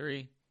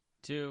 3,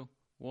 2,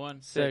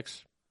 1.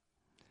 6.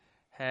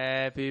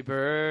 Happy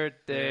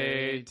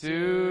birthday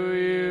to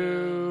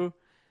you.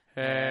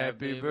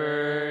 Happy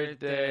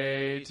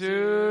birthday to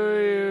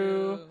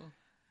you.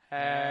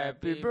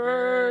 Happy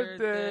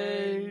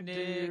birthday,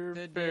 dear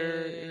Nick the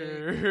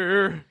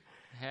Bear.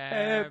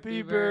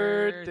 Happy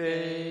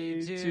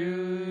birthday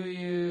to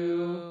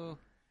you.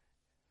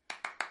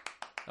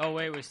 Oh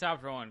wait, we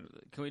stopped rolling.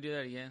 Can we do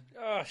that again?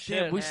 Oh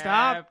shit! Did we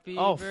stop? Happy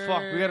Oh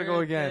fuck, we gotta go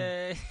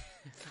again.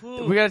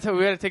 birthday. We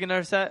gotta take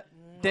another set.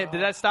 Did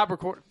that stop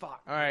recording?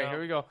 Fuck. All right, No. here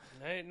we go.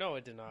 Hey, no,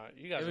 it did not.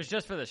 You guys, It was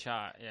just for the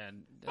shot. Yeah,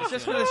 It's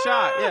just for the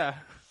shot. Yeah.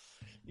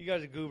 you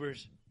guys are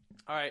goobers.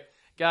 All right,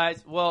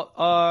 guys.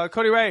 Well,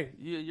 Cody Ray,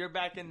 you're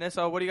back in this.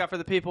 What do you got for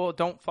the people?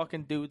 Don't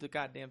fucking do the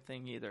goddamn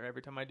thing either.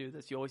 Every time I do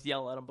this, you always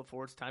yell at them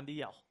before it's time to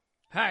yell.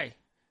 Hi.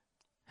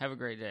 Have a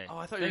great day. Oh,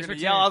 I thought you were Thanks going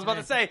to for yell. I was tuning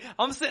about to say,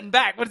 I'm sitting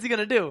back. What is he going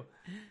to do?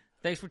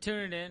 Thanks for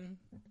tuning in.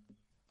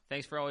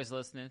 Thanks for always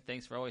listening.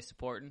 Thanks for always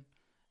supporting.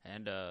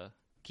 And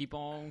keep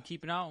on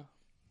keeping on.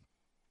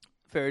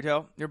 Fairy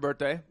Tale, your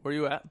birthday. Where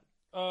you at?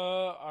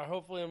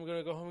 Hopefully I'm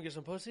gonna go home and get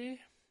some pussy.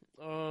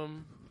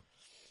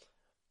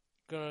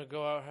 Gonna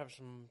go out and have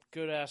some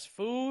good ass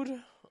food.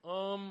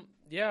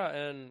 Yeah,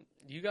 and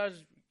you guys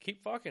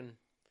keep fucking.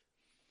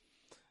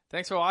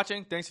 Thanks for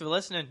watching. Thanks for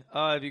listening.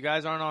 If you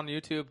guys aren't on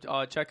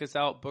YouTube, check us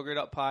out, Boogered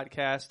Up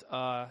Podcast,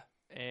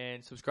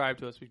 and subscribe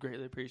to us. We'd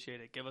greatly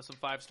appreciate it. Give us some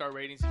 5-star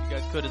ratings if you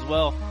guys could as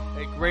well.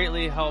 It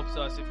greatly helps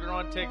us. If you're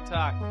on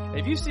TikTok,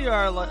 if you see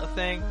our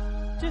thing,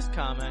 just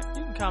comment.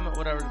 You can comment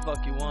whatever the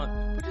fuck you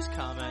want, but just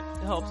comment.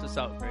 It helps us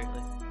out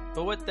greatly.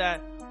 But with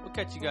that, we'll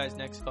catch you guys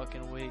next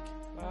fucking week.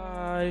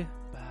 Bye.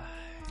 Bye.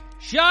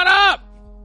 Shut up!